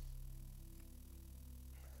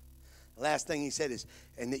 The last thing He said is,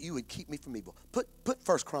 and that you would keep me from evil. Put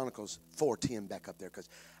 1 Chronicles 4:10 back up there, because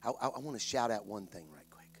I want to shout out one thing right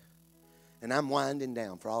quick. And I'm winding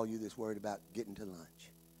down for all you that's worried about getting to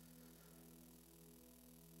lunch.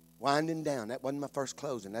 Winding down. That wasn't my first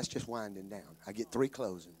closing. That's just winding down. I get 3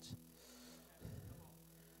 closings.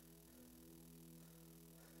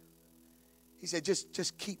 He said,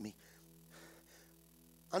 just keep me.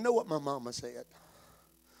 I know what my mama said.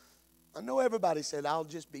 I know everybody said I'll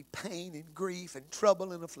just be pain and grief and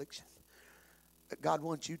trouble and affliction. But God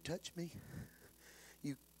wants you to touch me.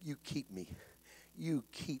 You keep me. You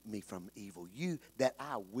keep me from evil. You, that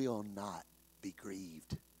I will not be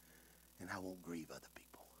grieved. And I won't grieve other people.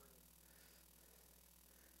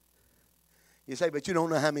 You say, but you don't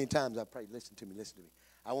know how many times I've prayed. Listen to me, listen to me.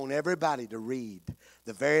 I want everybody to read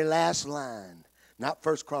the very last line, not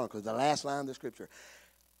 1 Chronicles, the last line of the scripture,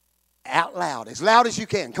 out loud as you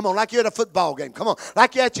can. Come on, like you're at a football game. Come on,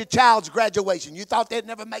 like you're at your child's graduation. You thought they'd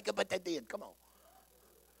never make it, but they did. Come on.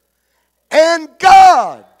 And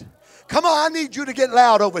God, come on, I need you to get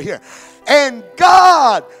loud over here. And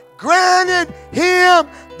God granted him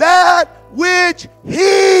that which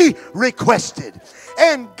he requested.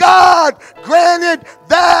 And God granted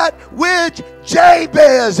that which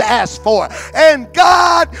Jabez asked for. And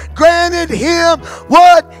God granted him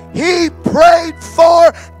what he prayed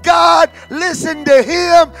for. God listened to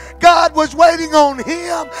him. God was waiting on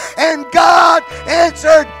him. And God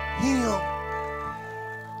answered him.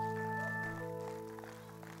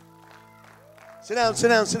 Sit down, sit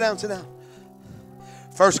down, sit down, sit down.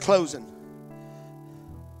 First closing.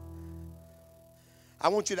 I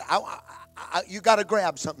want you to, you got to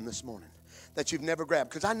grab something this morning that you've never grabbed.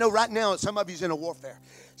 Because I know right now some of you's in a warfare.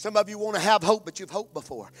 Some of you want to have hope, but you've hoped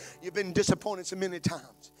before. You've been disappointed so many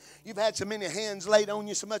times. You've had so many hands laid on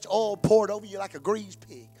you, so much oil poured over you like a greased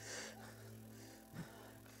pig.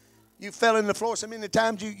 You fell in the floor so many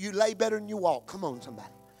times you lay better than you walk. Come on, somebody.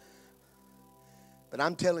 But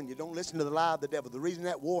I'm telling you, don't listen to the lie of the devil. The reason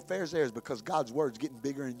that warfare is there is because God's word's getting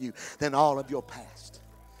bigger in you than all of your past.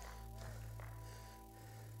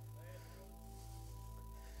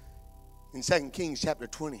 In 2 Kings chapter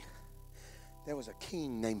 20, There was a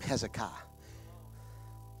king named Hezekiah.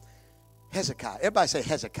 Hezekiah. Everybody say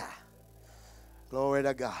Hezekiah. Glory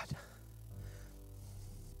to God.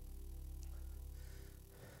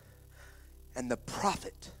 And the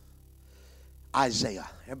prophet Isaiah.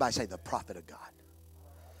 Everybody say the prophet of God.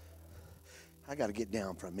 I got to get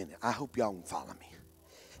down for a minute. I hope y'all can follow me.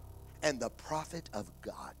 And the prophet of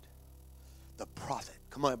God. The prophet.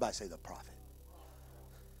 Come on, everybody say the prophet.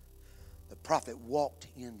 The prophet walked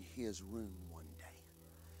in his room one day.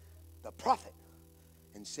 The prophet.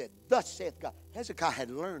 And said, thus saith God. Hezekiah had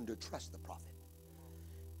learned to trust the prophet.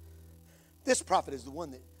 This prophet is the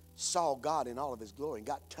one that saw God in all of his glory and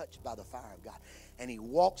got touched by the fire of God. And he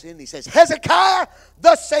walks in and he says, Hezekiah,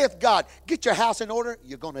 thus saith God, get your house in order,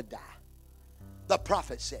 you're going to die. The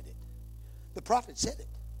prophet said it. The prophet said it.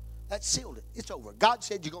 That sealed it. It's over. God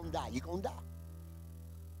said you're going to die. You're going to die.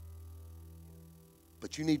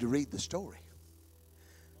 But you need to read the story.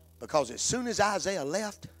 Because as soon as Isaiah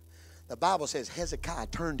left, the Bible says Hezekiah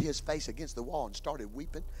turned his face against the wall and started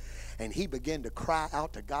weeping. And he began to cry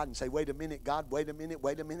out to God and say, wait a minute, God, wait a minute,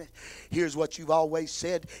 wait a minute. Here's what you've always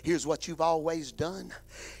said. Here's what you've always done.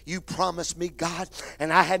 You promised me, God,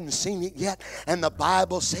 and I hadn't seen it yet. And the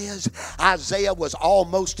Bible says Isaiah was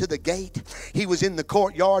almost to the gate. He was in the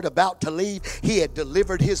courtyard about to leave. He had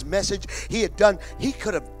delivered his message. He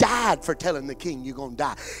could have died for telling the king, you're going to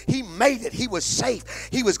die. He made it. He was safe.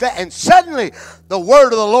 He was glad. And suddenly the word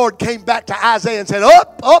of the Lord came back to Isaiah and said,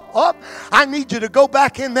 up. I need you to go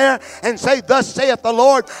back in there and say, thus saith the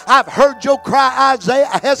Lord, I've heard your cry,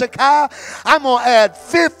 Hezekiah. I'm going to add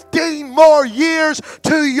 15 more years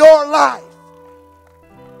to your life.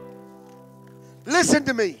 Listen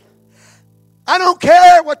to me. I don't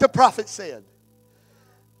care what the prophet said.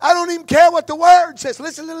 I don't even care what the word says.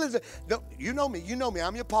 Listen. No, you know me.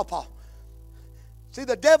 I'm your pawpaw. See,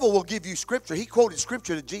 the devil will give you scripture. He quoted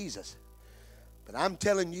scripture to Jesus. But I'm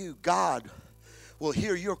telling you, God will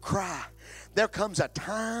hear your cry. There comes a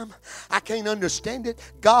time, I can't understand it.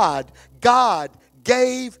 God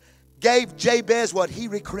gave Jabez what he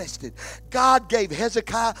requested. God gave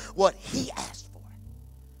Hezekiah what he asked for.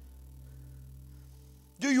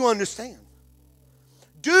 Do you understand?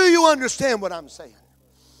 Do you understand what I'm saying?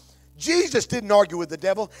 Jesus didn't argue with the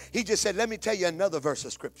devil. He just said, let me tell you another verse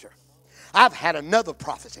of scripture. I've had another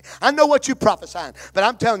prophecy. I know what you're prophesying, but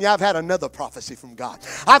I'm telling you, I've had another prophecy from God.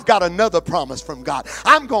 I've got another promise from God.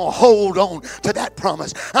 I'm going to hold on to that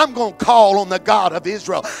promise. I'm going to call on the God of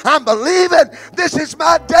Israel. I'm believing this is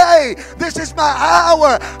my day. This is my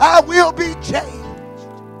hour. I will be changed.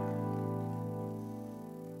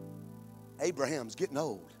 Abraham's getting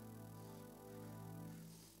old.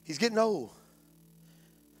 He's getting old.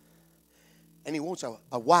 And he wants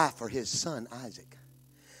a wife for his son Isaac.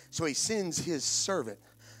 So he sends his servant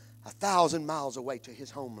 1,000 miles away to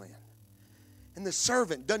his homeland. And the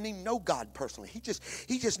servant doesn't even know God personally. He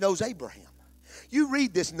just knows Abraham. You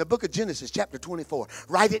read this in the book of Genesis chapter 24.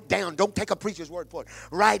 Write it down. Don't take a preacher's word for it.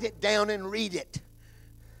 Write it down and read it.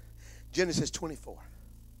 Genesis 24.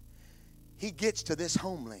 He gets to this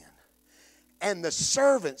homeland. And the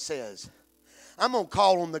servant says, I'm going to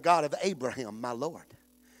call on the God of Abraham, my Lord.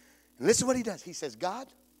 And listen what he does. He says, God,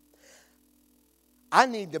 I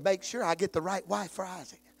need to make sure I get the right wife for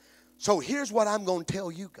Isaac. So here's what I'm going to tell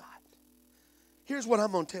you, God. Here's what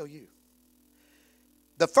I'm going to tell you.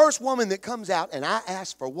 The first woman that comes out and I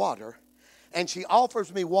ask for water, and she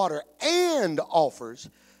offers me water and offers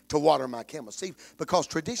to water my camels. See, because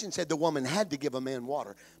tradition said the woman had to give a man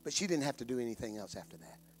water, but she didn't have to do anything else after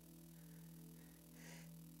that.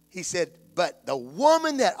 He said, but the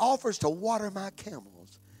woman that offers to water my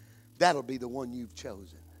camels, that'll be the one you've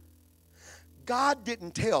chosen. God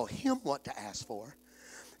didn't tell him what to ask for.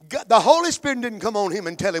 God, the Holy Spirit didn't come on him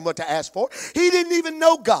and tell him what to ask for. He didn't even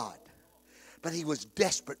know God. But he was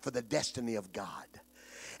desperate for the destiny of God.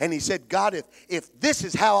 And he said, God, if this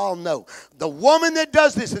is how I'll know, the woman that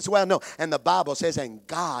does this is the way I'll know. And the Bible says, and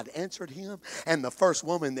God answered him. And the first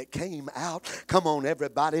woman that came out, come on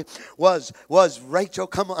everybody, was Rachel.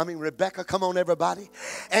 Rebecca, come on everybody.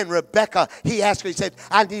 And Rebecca, he asked her, he said,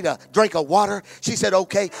 I need a drink of water. She said,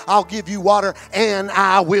 okay, I'll give you water and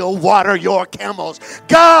I will water your camels.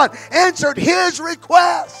 God answered his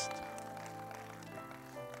request.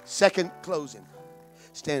 Second closing.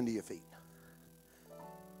 Stand to your feet.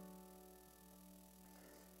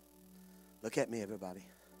 Look at me, everybody.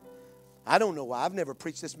 I don't know why. I've never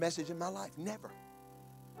preached this message in my life. Never.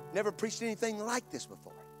 Never preached anything like this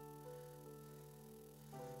before.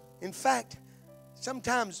 In fact,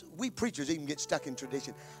 sometimes we preachers even get stuck in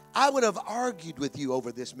tradition. I would have argued with you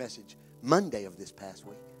over this message Monday of this past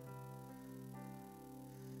week.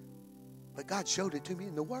 But God showed it to me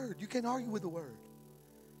in the Word. You can't argue with the Word.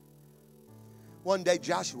 One day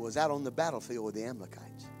Joshua was out on the battlefield with the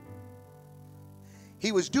Amalekites.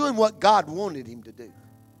 He was doing what God wanted him to do.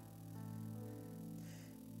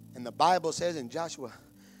 And the Bible says in Joshua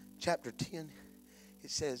chapter 10, it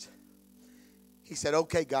says, he said,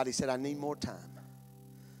 okay, God, he said, I need more time.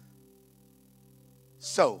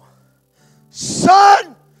 So,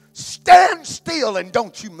 sun, stand still and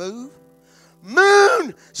don't you move.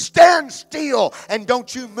 Moon, stand still and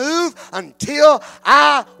don't you move until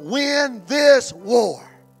I win this war.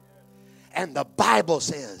 And the Bible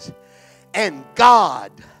says, and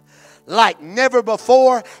God, like never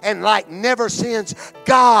before and like never since,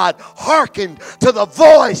 God hearkened to the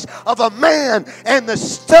voice of a man, and the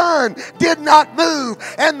sun did not move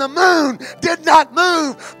and the moon did not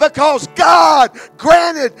move because God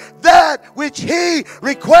granted that which He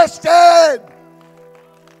requested.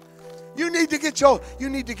 You need to get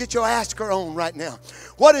your asker on right now.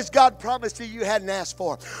 What has God promised to you hadn't asked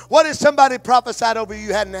for? What has somebody prophesied over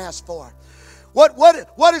you hadn't asked for?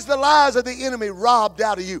 What is the lies of the enemy robbed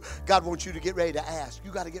out of you? God wants you to get ready to ask.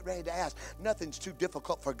 You got to get ready to ask. Nothing's too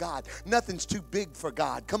difficult for God. Nothing's too big for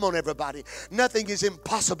God. Come on, everybody. Nothing is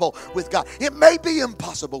impossible with God. It may be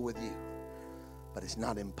impossible with you, but it's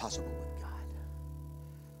not impossible with God.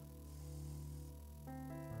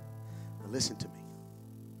 Now listen to me.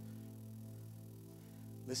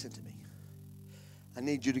 Listen to me. I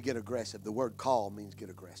need you to get aggressive. The word call means get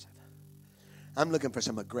aggressive. I'm looking for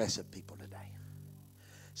some aggressive people today.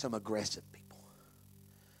 Some aggressive people.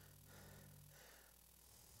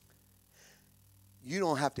 You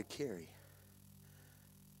don't have to carry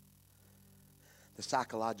the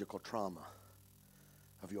psychological trauma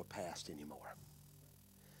of your past anymore.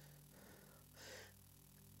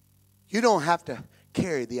 You don't have to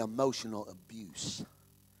carry the emotional abuse,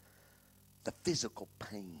 the physical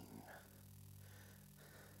pain,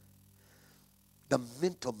 the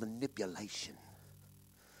mental manipulation,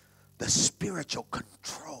 the spiritual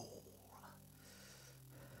control,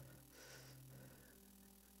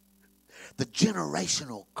 the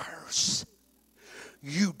generational curse.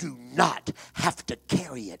 You do not have to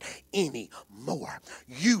carry it anymore.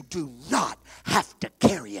 You do not have to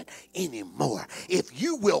carry it anymore. If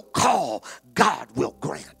you will call, God will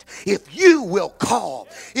grant. If you will call,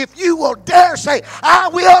 if you will dare say, I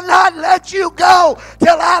will not let you go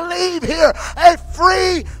till I leave here a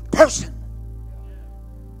free person.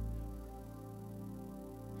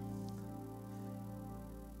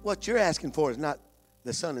 What you're asking for is not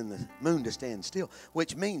the sun and the moon to stand still,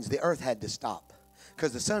 which means the earth had to stop.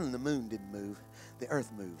 Because the sun and the moon didn't move, the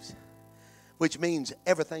earth moves. Which means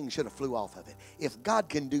everything should have flew off of it. If God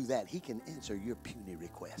can do that, He can answer your puny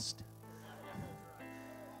request.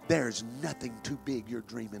 There's nothing too big you're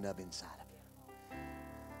dreaming of inside of you.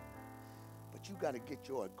 But you got to get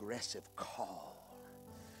your aggressive call.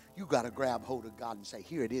 You got to grab hold of God and say,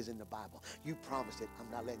 here it is in the Bible. You promised it.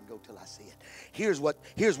 I'm not letting go till I see it. Here's what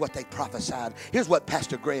they prophesied. Here's what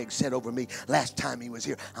Pastor Greg said over me last time he was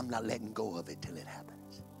here. I'm not letting go of it till it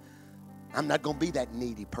happens. I'm not going to be that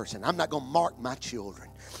needy person. I'm not going to mark my children.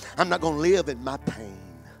 I'm not going to live in my pain.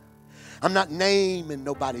 I'm not naming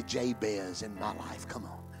nobody Jabez in my life. Come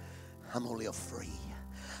on. I'm going to live free.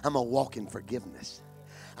 I'm going to walk in forgiveness.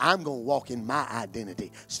 I'm going to walk in my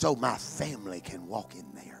identity so my family can walk in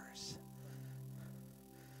theirs.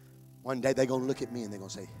 One day they're going to look at me and they're going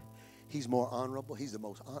to say, he's more honorable.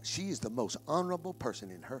 She is the most honorable person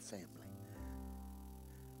in her family.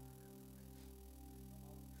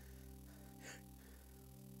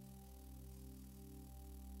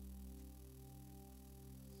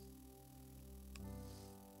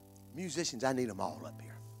 Musicians, I need them all up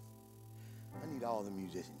here. I need all the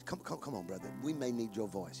musicians. Come on, brother. We may need your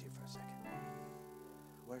voice here for a second.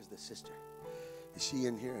 Where's the sister? Is she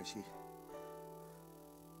in here? Is she?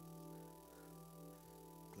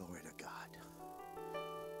 Glory to God.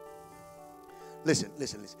 Listen.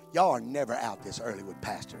 Y'all are never out this early with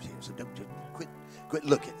pastors here, so don't just quit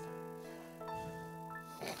looking.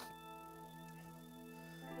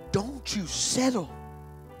 Don't you settle.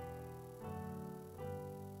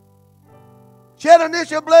 She had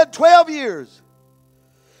initial blood 12 years.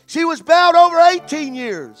 She was bound over 18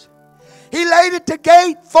 years. He laid at the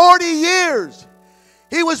gate 40 years.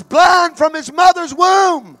 He was blind from his mother's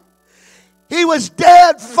womb. He was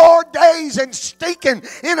dead 4 days and stinking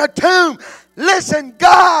in a tomb. Listen,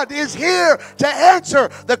 God is here to answer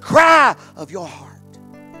the cry of your heart.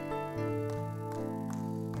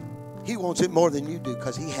 He wants it more than you do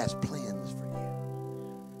because He has plans for you.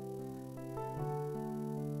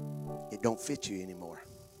 It don't fit you anymore.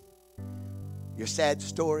 Your sad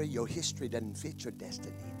story, your history doesn't fit your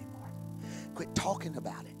destiny anymore. Quit talking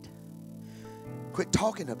about it. Quit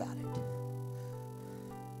talking about it.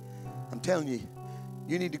 I'm telling you,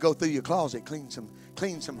 you need to go through your closet, clean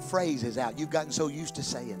some phrases out you've gotten so used to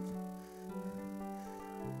saying.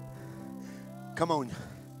 Come on.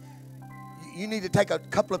 You need to take a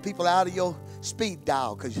couple of people out of your speed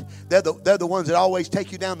dial, because they're the ones that always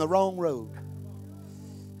take you down the wrong road.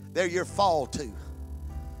 They're your fall too.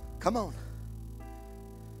 Come on.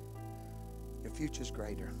 Your future's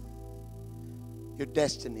greater. Your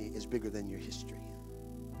destiny is bigger than your history.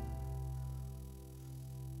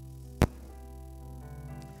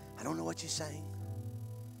 I don't know what you're saying.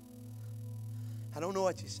 I don't know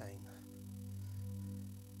what you're saying.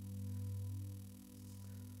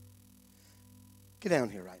 Get down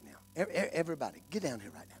here right now. Everybody, get down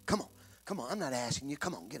here right now. Come on. Come on. I'm not asking you.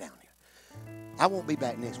 Come on, get down here. I won't be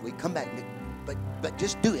back next week. Come back next week. But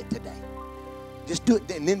just do it today. Just do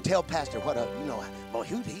it and then tell Pastor what boy,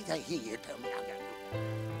 who he think he here? Tell me I got to do it.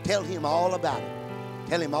 Tell him all about it.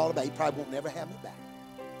 Tell him all about it. He probably won't never have me back.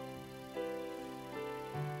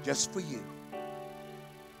 Just for you.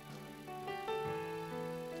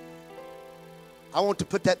 I want to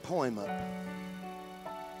put that poem up.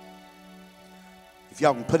 If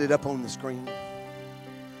y'all can put it up on the screen.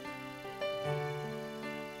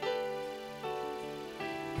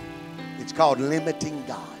 It's called Limiting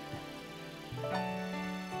God.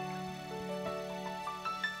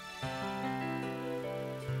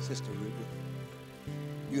 Sister Ruby,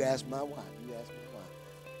 you asked my wife.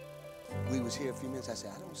 We was here a few minutes. I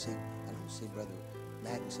said, I don't see Brother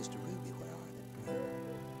Matt and Sister Ruby. Where are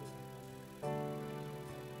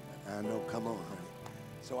they? I know, come on, honey.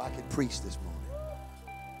 So I could preach this morning.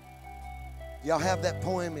 Y'all have that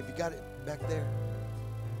poem? If you got it back there?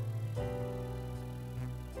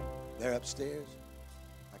 They're upstairs?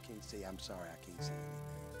 I can't see. I'm sorry, I can't see anything.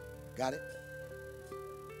 Got it?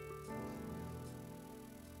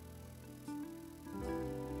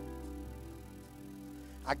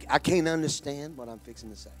 I can't understand what I'm fixing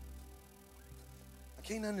to say. I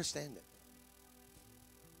can't understand it.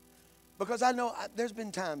 Because I know there's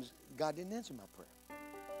been times God didn't answer my prayer.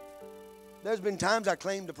 There's been times I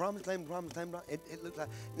claimed the promise. It looks like,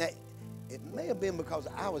 now, it may have been because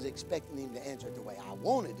I was expecting him to answer it the way I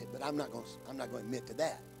wanted it, but I'm not going to admit to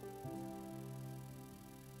that.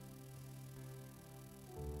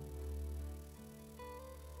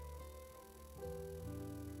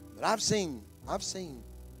 But I've seen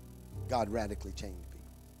God radically change people.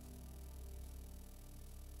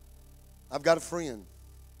 I've got a friend.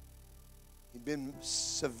 He'd been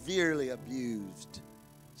severely abused,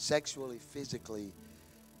 sexually, physically,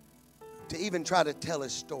 to even try to tell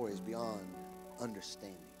his stories beyond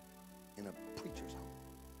understanding in a preacher's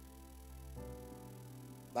home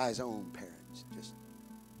by his own parents.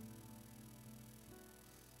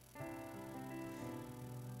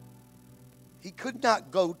 He could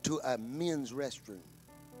not go to a men's restroom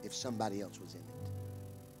if somebody else was in it.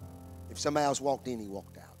 If somebody else walked in, he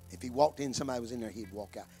walked out. If he walked in, somebody was in there, he'd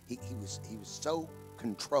walk out. He was so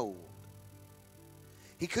controlled.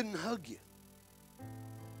 He couldn't hug you.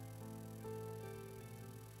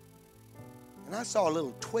 And I saw a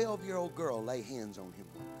little 12-year-old girl lay hands on him.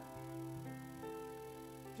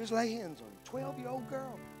 Just lay hands on him. 12-year-old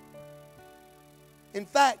girl. In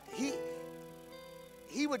fact,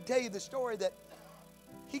 he would tell you the story that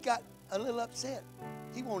he got a little upset.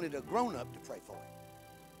 He wanted a grown-up to pray for him.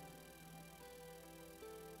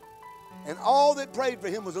 And all that prayed for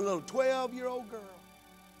him was a little 12-year-old girl.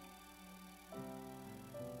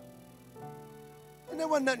 And there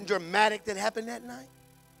wasn't nothing dramatic that happened that night.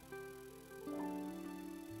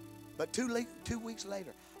 But 2 weeks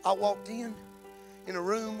later, I walked in a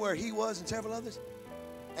room where he was and several others.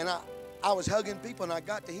 And I was hugging people, and I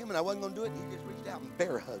got to him, and I wasn't going to do it. And he just reached out and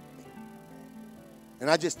bear hugged me. And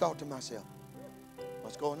I just thought to myself,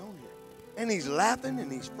 what's going on here? And he's laughing,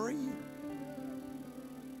 and he's free.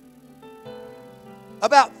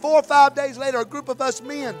 About 4 or 5 days later, a group of us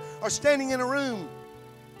men are standing in a room.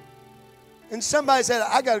 And somebody said,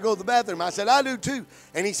 I got to go to the bathroom. I said, I do too.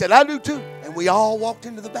 And he said, I do too. And we all walked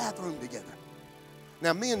into the bathroom together.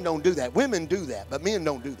 Now, men don't do that. Women do that, but men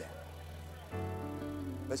don't do that.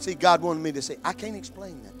 But see, God wanted me to say, I can't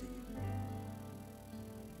explain that to you.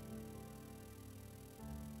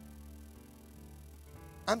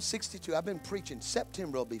 I'm 62. I've been preaching.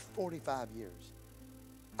 September will be 45 years.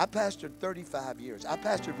 I pastored 35 years. I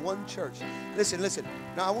pastored one church. Listen.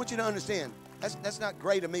 Now, I want you to understand. That's not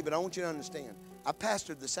great of me, but I want you to understand. I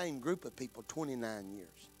pastored the same group of people 29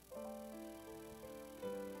 years.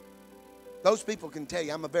 Those people can tell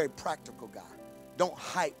you I'm a very practical guy. Don't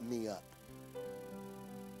hype me up.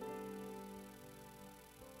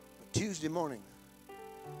 But Tuesday morning,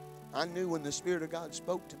 I knew when the Spirit of God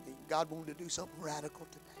spoke to me, God wanted to do something radical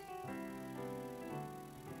today.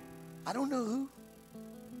 I don't know who.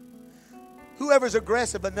 Whoever's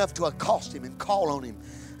aggressive enough to accost him and call on him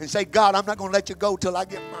and say, God, I'm not going to let you go till I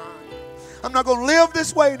get mine. I'm not going to live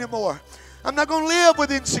this way anymore. I'm not going to live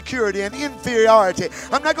with insecurity and inferiority.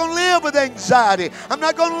 I'm not going to live with anxiety. I'm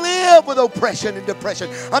not going to live with oppression and depression.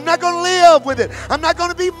 I'm not going to live with it. I'm not going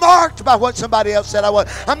to be marked by what somebody else said I was.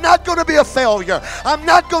 I'm not going to be a failure. I'm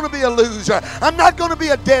not going to be a loser. I'm not going to be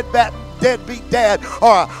a deadbeat dad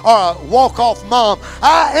or a walk-off mom.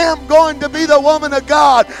 I am going to be the woman of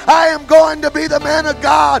God. I am going to be the man of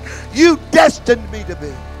God you destined me to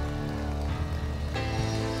be.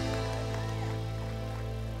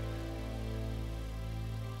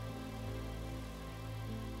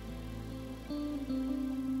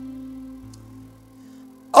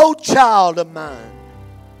 O child of mine,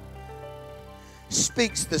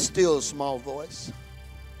 speaks the still small voice.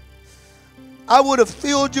 I would have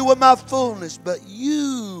filled you with my fullness, but you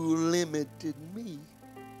limited me.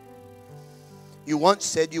 You once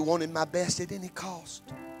said you wanted my best at any cost,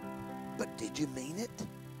 but did you mean it?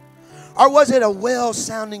 Or was it a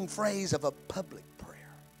well-sounding phrase of a public prayer?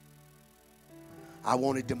 I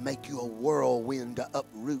wanted to make you a whirlwind to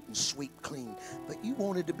uproot and sweep clean, but you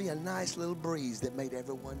wanted to be a nice little breeze that made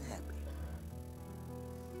everyone happy.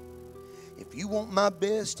 If you want my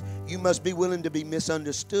best, you must be willing to be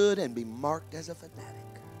misunderstood and be marked as a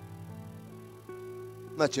fanatic.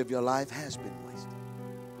 Much of your life has been wasted.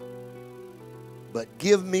 But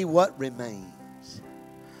give me what remains,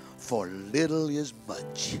 for little is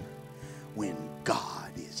much when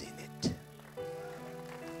God is in it.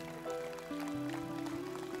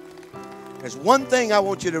 There's one thing I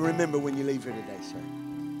want you to remember when you leave here today, sir.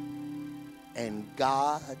 And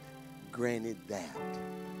God granted that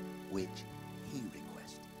which He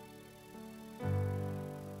requested.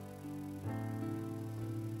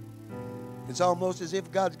 It's almost as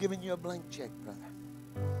if God's giving you a blank check, brother,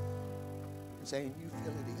 and saying, you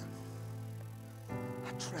fill it in.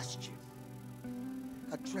 I trust you.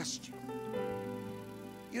 I trust you.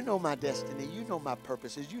 You know my destiny. You know my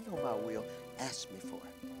purposes. You know my will. Ask me for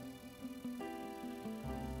it.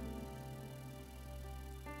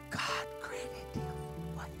 God granted him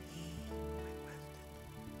what he requested,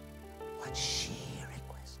 what she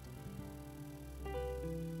requested.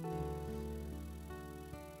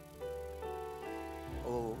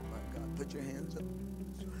 Oh my God, put your hands up.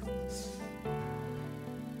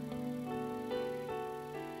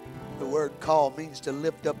 The word call means to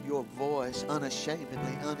lift up your voice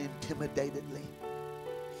unashamedly, unintimidatedly.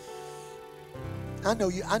 I know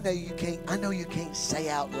you can't say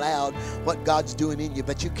out loud what God's doing in you,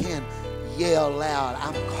 but you can yell loud,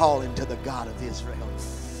 I'm calling to the God of Israel.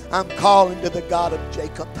 I'm calling to the God of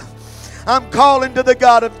Jacob. I'm calling to the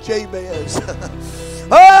God of Jabez.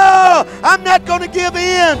 Oh, I'm not going to give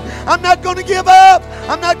in. I'm not going to give up.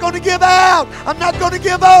 I'm not going to give out. I'm not going to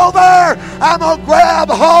give over. I'm going to grab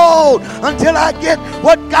hold until I get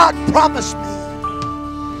what God promised me.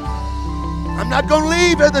 I'm not going to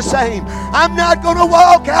leave here the same. I'm not going to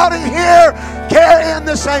walk out in here carrying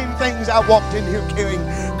the same things I walked in here carrying.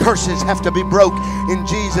 Curses have to be broke in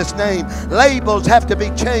Jesus' name. Labels have to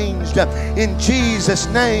be changed in Jesus'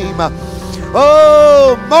 name.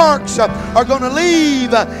 Oh, marks are going to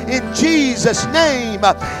leave in Jesus' name.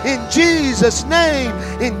 In Jesus' name.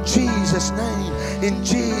 In Jesus' name. In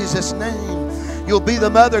Jesus' name. You'll be the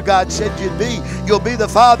mother God said you'd be. You'll be the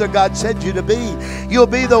father God said you to be. You'll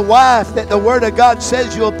be the wife that the Word of God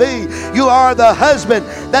says you'll be. You are the husband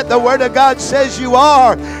that the Word of God says you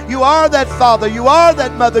are. You are that father. You are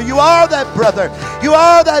that mother. You are that brother. You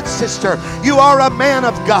are that sister. You are a man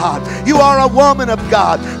of God. You are a woman of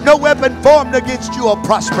God. No weapon formed against you will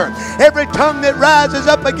prosper. Every tongue that rises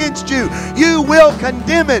up against you, you will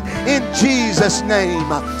condemn it in Jesus'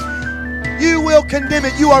 name. You will condemn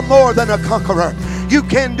it. You are more than a conqueror. You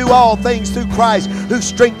can do all things through Christ who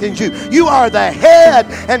strengthens you. You are the head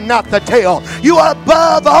and not the tail. You are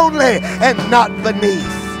above only and not beneath.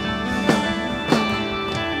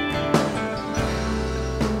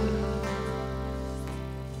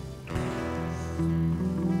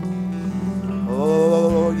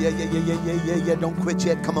 Oh, yeah. Don't quit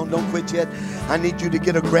yet. Come on, don't quit yet. I need you to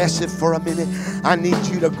get aggressive for a minute. I need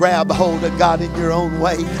you to grab hold of God in your own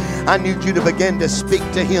way. I need you to begin to speak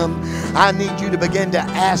to Him. I need you to begin to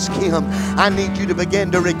ask Him. I need you to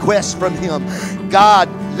begin to request from Him. God,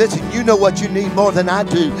 listen, you know what you need more than I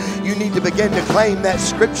do. You need to begin to claim that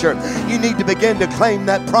scripture. You need to begin to claim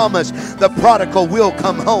that promise. The prodigal will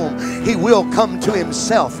come home. He will come to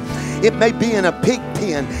himself. It may be in a pig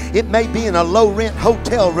pen. It may be in a low-rent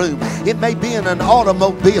hotel room. It may be in an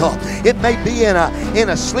automobile. It may be in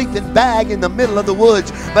a sleeping bag in the middle of the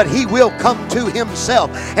woods. But he will come to himself,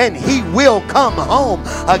 and he will come home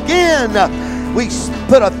again. We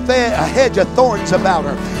put a hedge of thorns about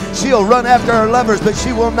her. She'll run after her lovers, but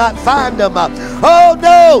she will not find them. Oh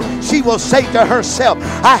no, she will say to herself,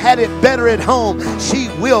 I had it better at home. She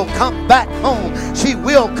will come back home. She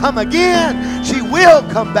will come again. She will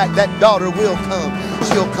come back. That daughter will come.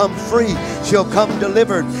 She'll come free. She'll come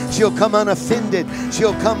delivered. She'll come unoffended.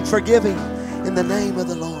 She'll come forgiving. In the name of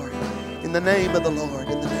the Lord. In the name of the Lord.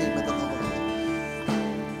 In the name of the Lord.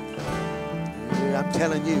 I'm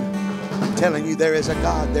telling you, there is a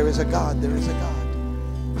God. There is a God. There is a God.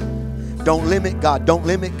 Don't limit God. Don't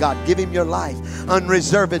limit God. Give him your life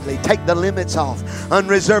unreservedly. Take the limits off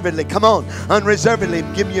unreservedly. Come on, unreservedly.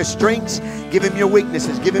 Give him your strengths. Give him your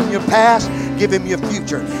weaknesses. Give him your past. Give him your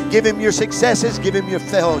future. Give him your successes. Give him your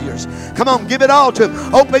failures. Come on, give it all to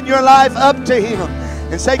him. Open your life up to him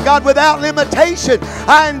and say, God, without limitation,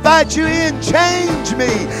 I invite you in. Change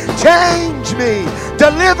me. Change me.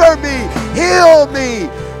 Deliver me. Heal me.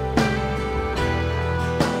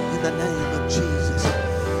 In the name of Jesus.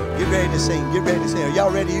 Get ready to sing. Get ready to sing. Are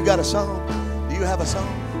y'all ready? You got a song? Do you have a song?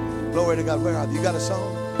 Glory to God. Where are you? You got a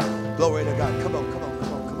song? Glory to God. Come on, come on,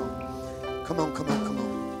 come on, come on. Come on, come on, come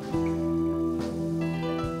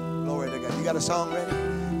on. Glory to God. You got a song ready?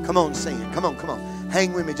 Come on, sing it. Come on, come on.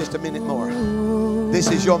 Hang with me just a minute more. This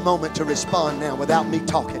is your moment to respond now without me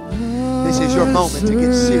talking. This is your moment to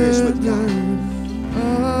get serious with God.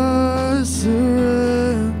 I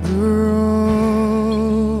surrender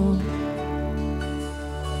all.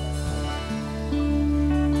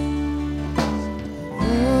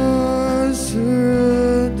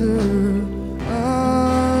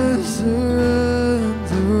 I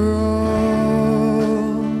surrender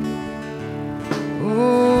all.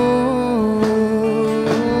 Oh,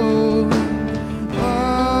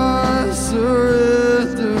 I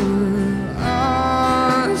surrender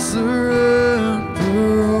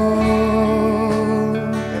all.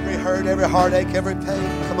 Every hurt, every heartache, every pain,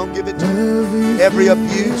 come on, give it to him. Every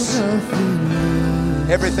abuse,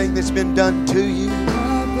 everything that's been done to you,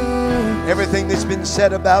 everything that's been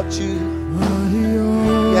said about you.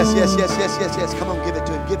 Yes, yes, yes, yes, yes, yes. Come on, give it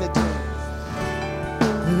to him. Give it to him.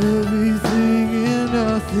 Everything and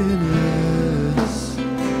nothing else.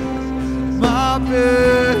 My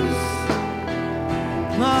best,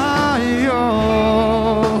 my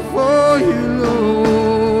all for you,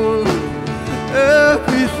 Lord.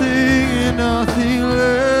 Everything and nothing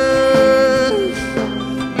less.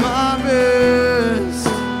 My best,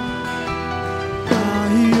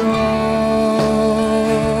 my all.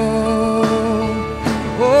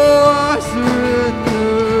 Oh, I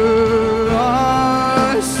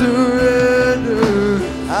surrender,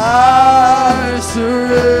 I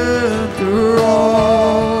surrender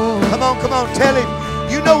all. Come on, come on. Tell him.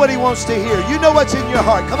 You know what he wants to hear. You know what's in your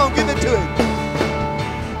heart. Come on, give it to him.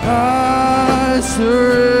 I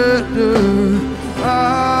surrender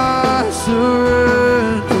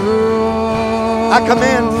all. I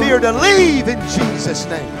command fear to leave in Jesus'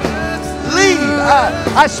 name. Leave.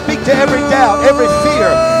 I speak to every doubt, every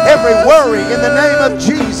fear, every worry in the name of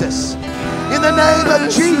Jesus. In the name of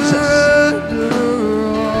Jesus.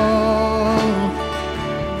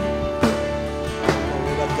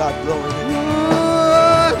 Let God glory to you. I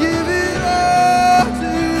give it all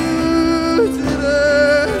to you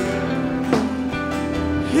today.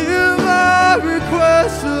 Hear my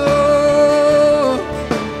request, Lord.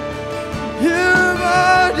 Hear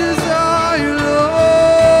my desire, Lord.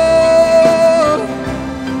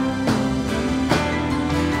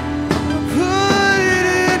 Put it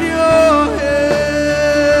in your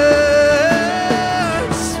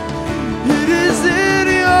hands. It is in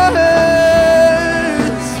your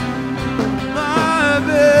hands. My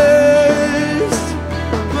best,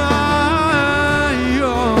 my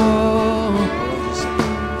all.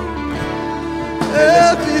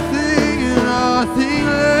 Everything and nothing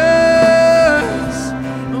less.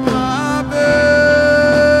 My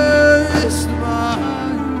best, my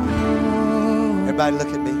all. Everybody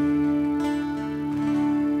look at me.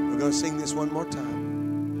 We're going to sing this one more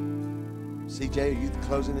time. CJ, are you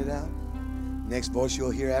closing it out? Next voice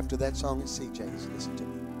you'll hear after that song is CJ's. Listen to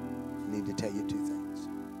me. I need to tell you two things.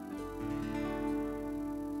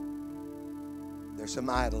 There's some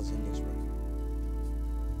idols in this room.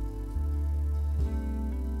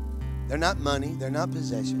 They're not money. They're not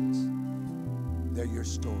possessions. They're your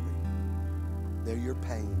story. They're your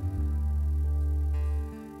pain.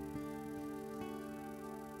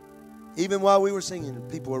 Even while we were singing,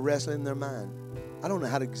 people were wrestling in their mind. I don't know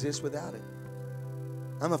how to exist without it.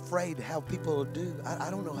 I'm afraid how people will do.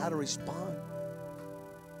 I don't know how to respond.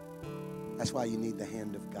 That's why you need the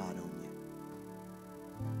hand of God on you.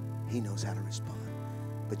 He knows how to respond.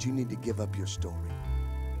 But you need to give up your story.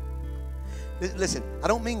 Listen, I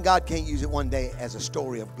don't mean God can't use it one day as a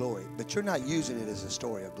story of glory, but you're not using it as a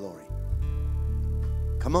story of glory.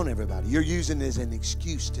 Come on, everybody. You're using it as an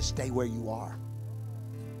excuse to stay where you are.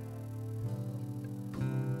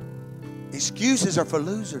 Excuses are for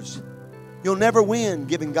losers. You'll never win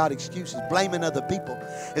giving God excuses, blaming other people.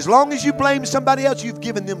 As long as you blame somebody else, you've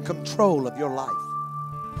given them control of your life.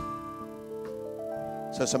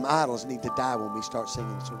 So some idols need to die when we start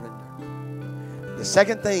singing surrender. The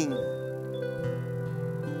second thing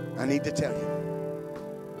I need to tell you,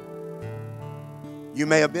 you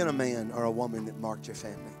may have been a man or a woman that marked your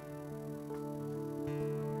family.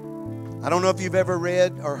 I don't know if you've ever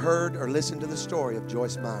read or heard or listened to the story of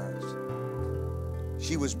Joyce Myers.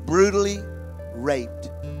 She was brutally raped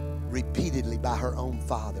repeatedly by her own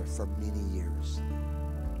father for many years.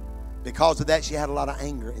 Because of that, she had a lot of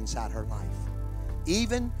anger inside her life.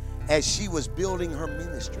 Even as she was building her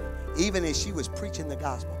ministry, even as she was preaching the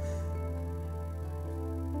gospel,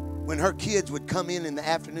 when her kids would come in the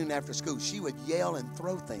afternoon after school, she would yell and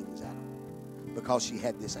throw things at them because she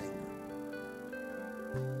had this anger.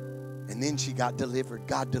 And then she got delivered.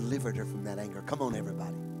 God delivered her from that anger. Come on,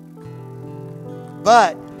 everybody.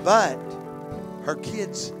 But her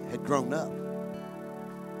kids had grown up.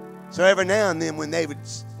 So every now and then when they would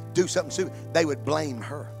do something stupid, they would blame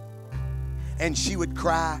her. And she would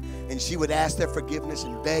cry and she would ask their forgiveness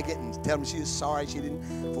and beg it and tell them she was sorry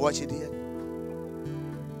for what she did.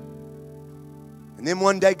 And then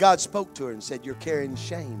one day God spoke to her and said, "You're carrying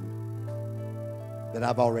shame that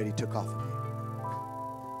I've already took off of you."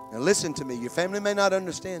 Now listen to me. Your family may not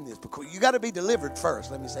understand this, but you got to be delivered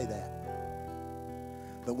first. Let me say that.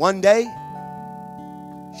 But one day,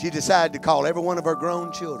 she decided to call every one of her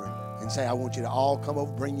grown children and say, "I want you to all come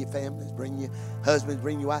over, bring your families, bring your husbands,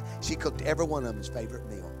 bring your wife." She cooked every one of them's favorite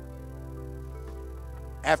meal.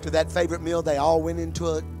 After that favorite meal, they all went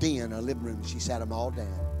into a den, a living room. She sat them all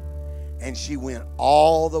down. And she went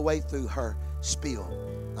all the way through her spiel.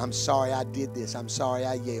 "I'm sorry I did this. I'm sorry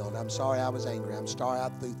I yelled. I'm sorry I was angry. I'm sorry I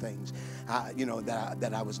threw things.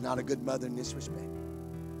 That I was not a good mother in this respect."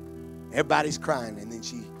 Everybody's crying, and then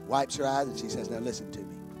she wipes her eyes and she says, "Now listen to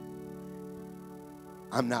me.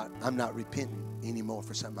 I'm not repenting anymore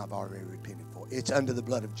for something I've already repented for. It's under the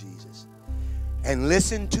blood of Jesus. And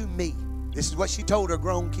listen to me." This is what she told her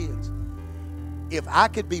grown kids. "If I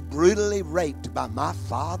could be brutally raped by my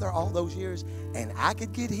father all those years and I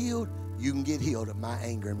could get healed, you can get healed of my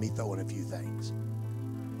anger and me throwing a few things."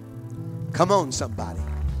 Come on, somebody.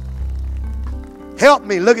 Help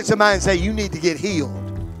me. Look at somebody and say, "You need to get healed."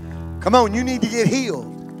 Come on, you need to get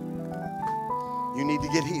healed. You need to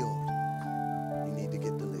get healed. You need to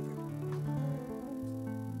get delivered.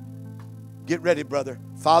 Get ready, brother.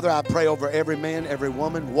 Father, I pray over every man, every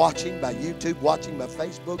woman watching by YouTube, watching by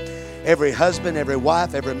Facebook, every husband, every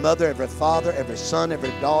wife, every mother, every father, every son,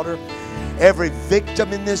 every daughter, every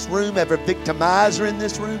victim in this room, every victimizer in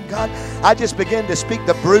this room, God. I just begin to speak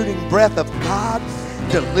the brooding breath of God.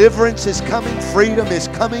 Deliverance is coming. Freedom is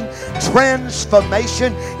coming.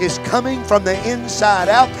 Transformation is coming from the inside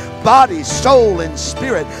out. Body, soul, and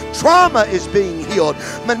spirit. Trauma is being healed.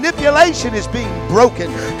 Manipulation is being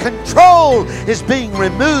broken. Control is being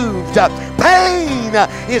removed. Pain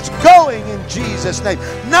is going in Jesus' name.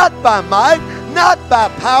 Not by might, not by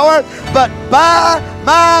power, but by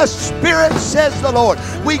my Spirit, says the Lord.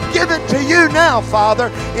 We give it to you now,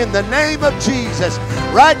 Father, in the name of Jesus.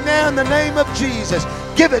 Right now, in the name of Jesus.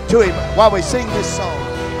 Give it to him while we sing this song.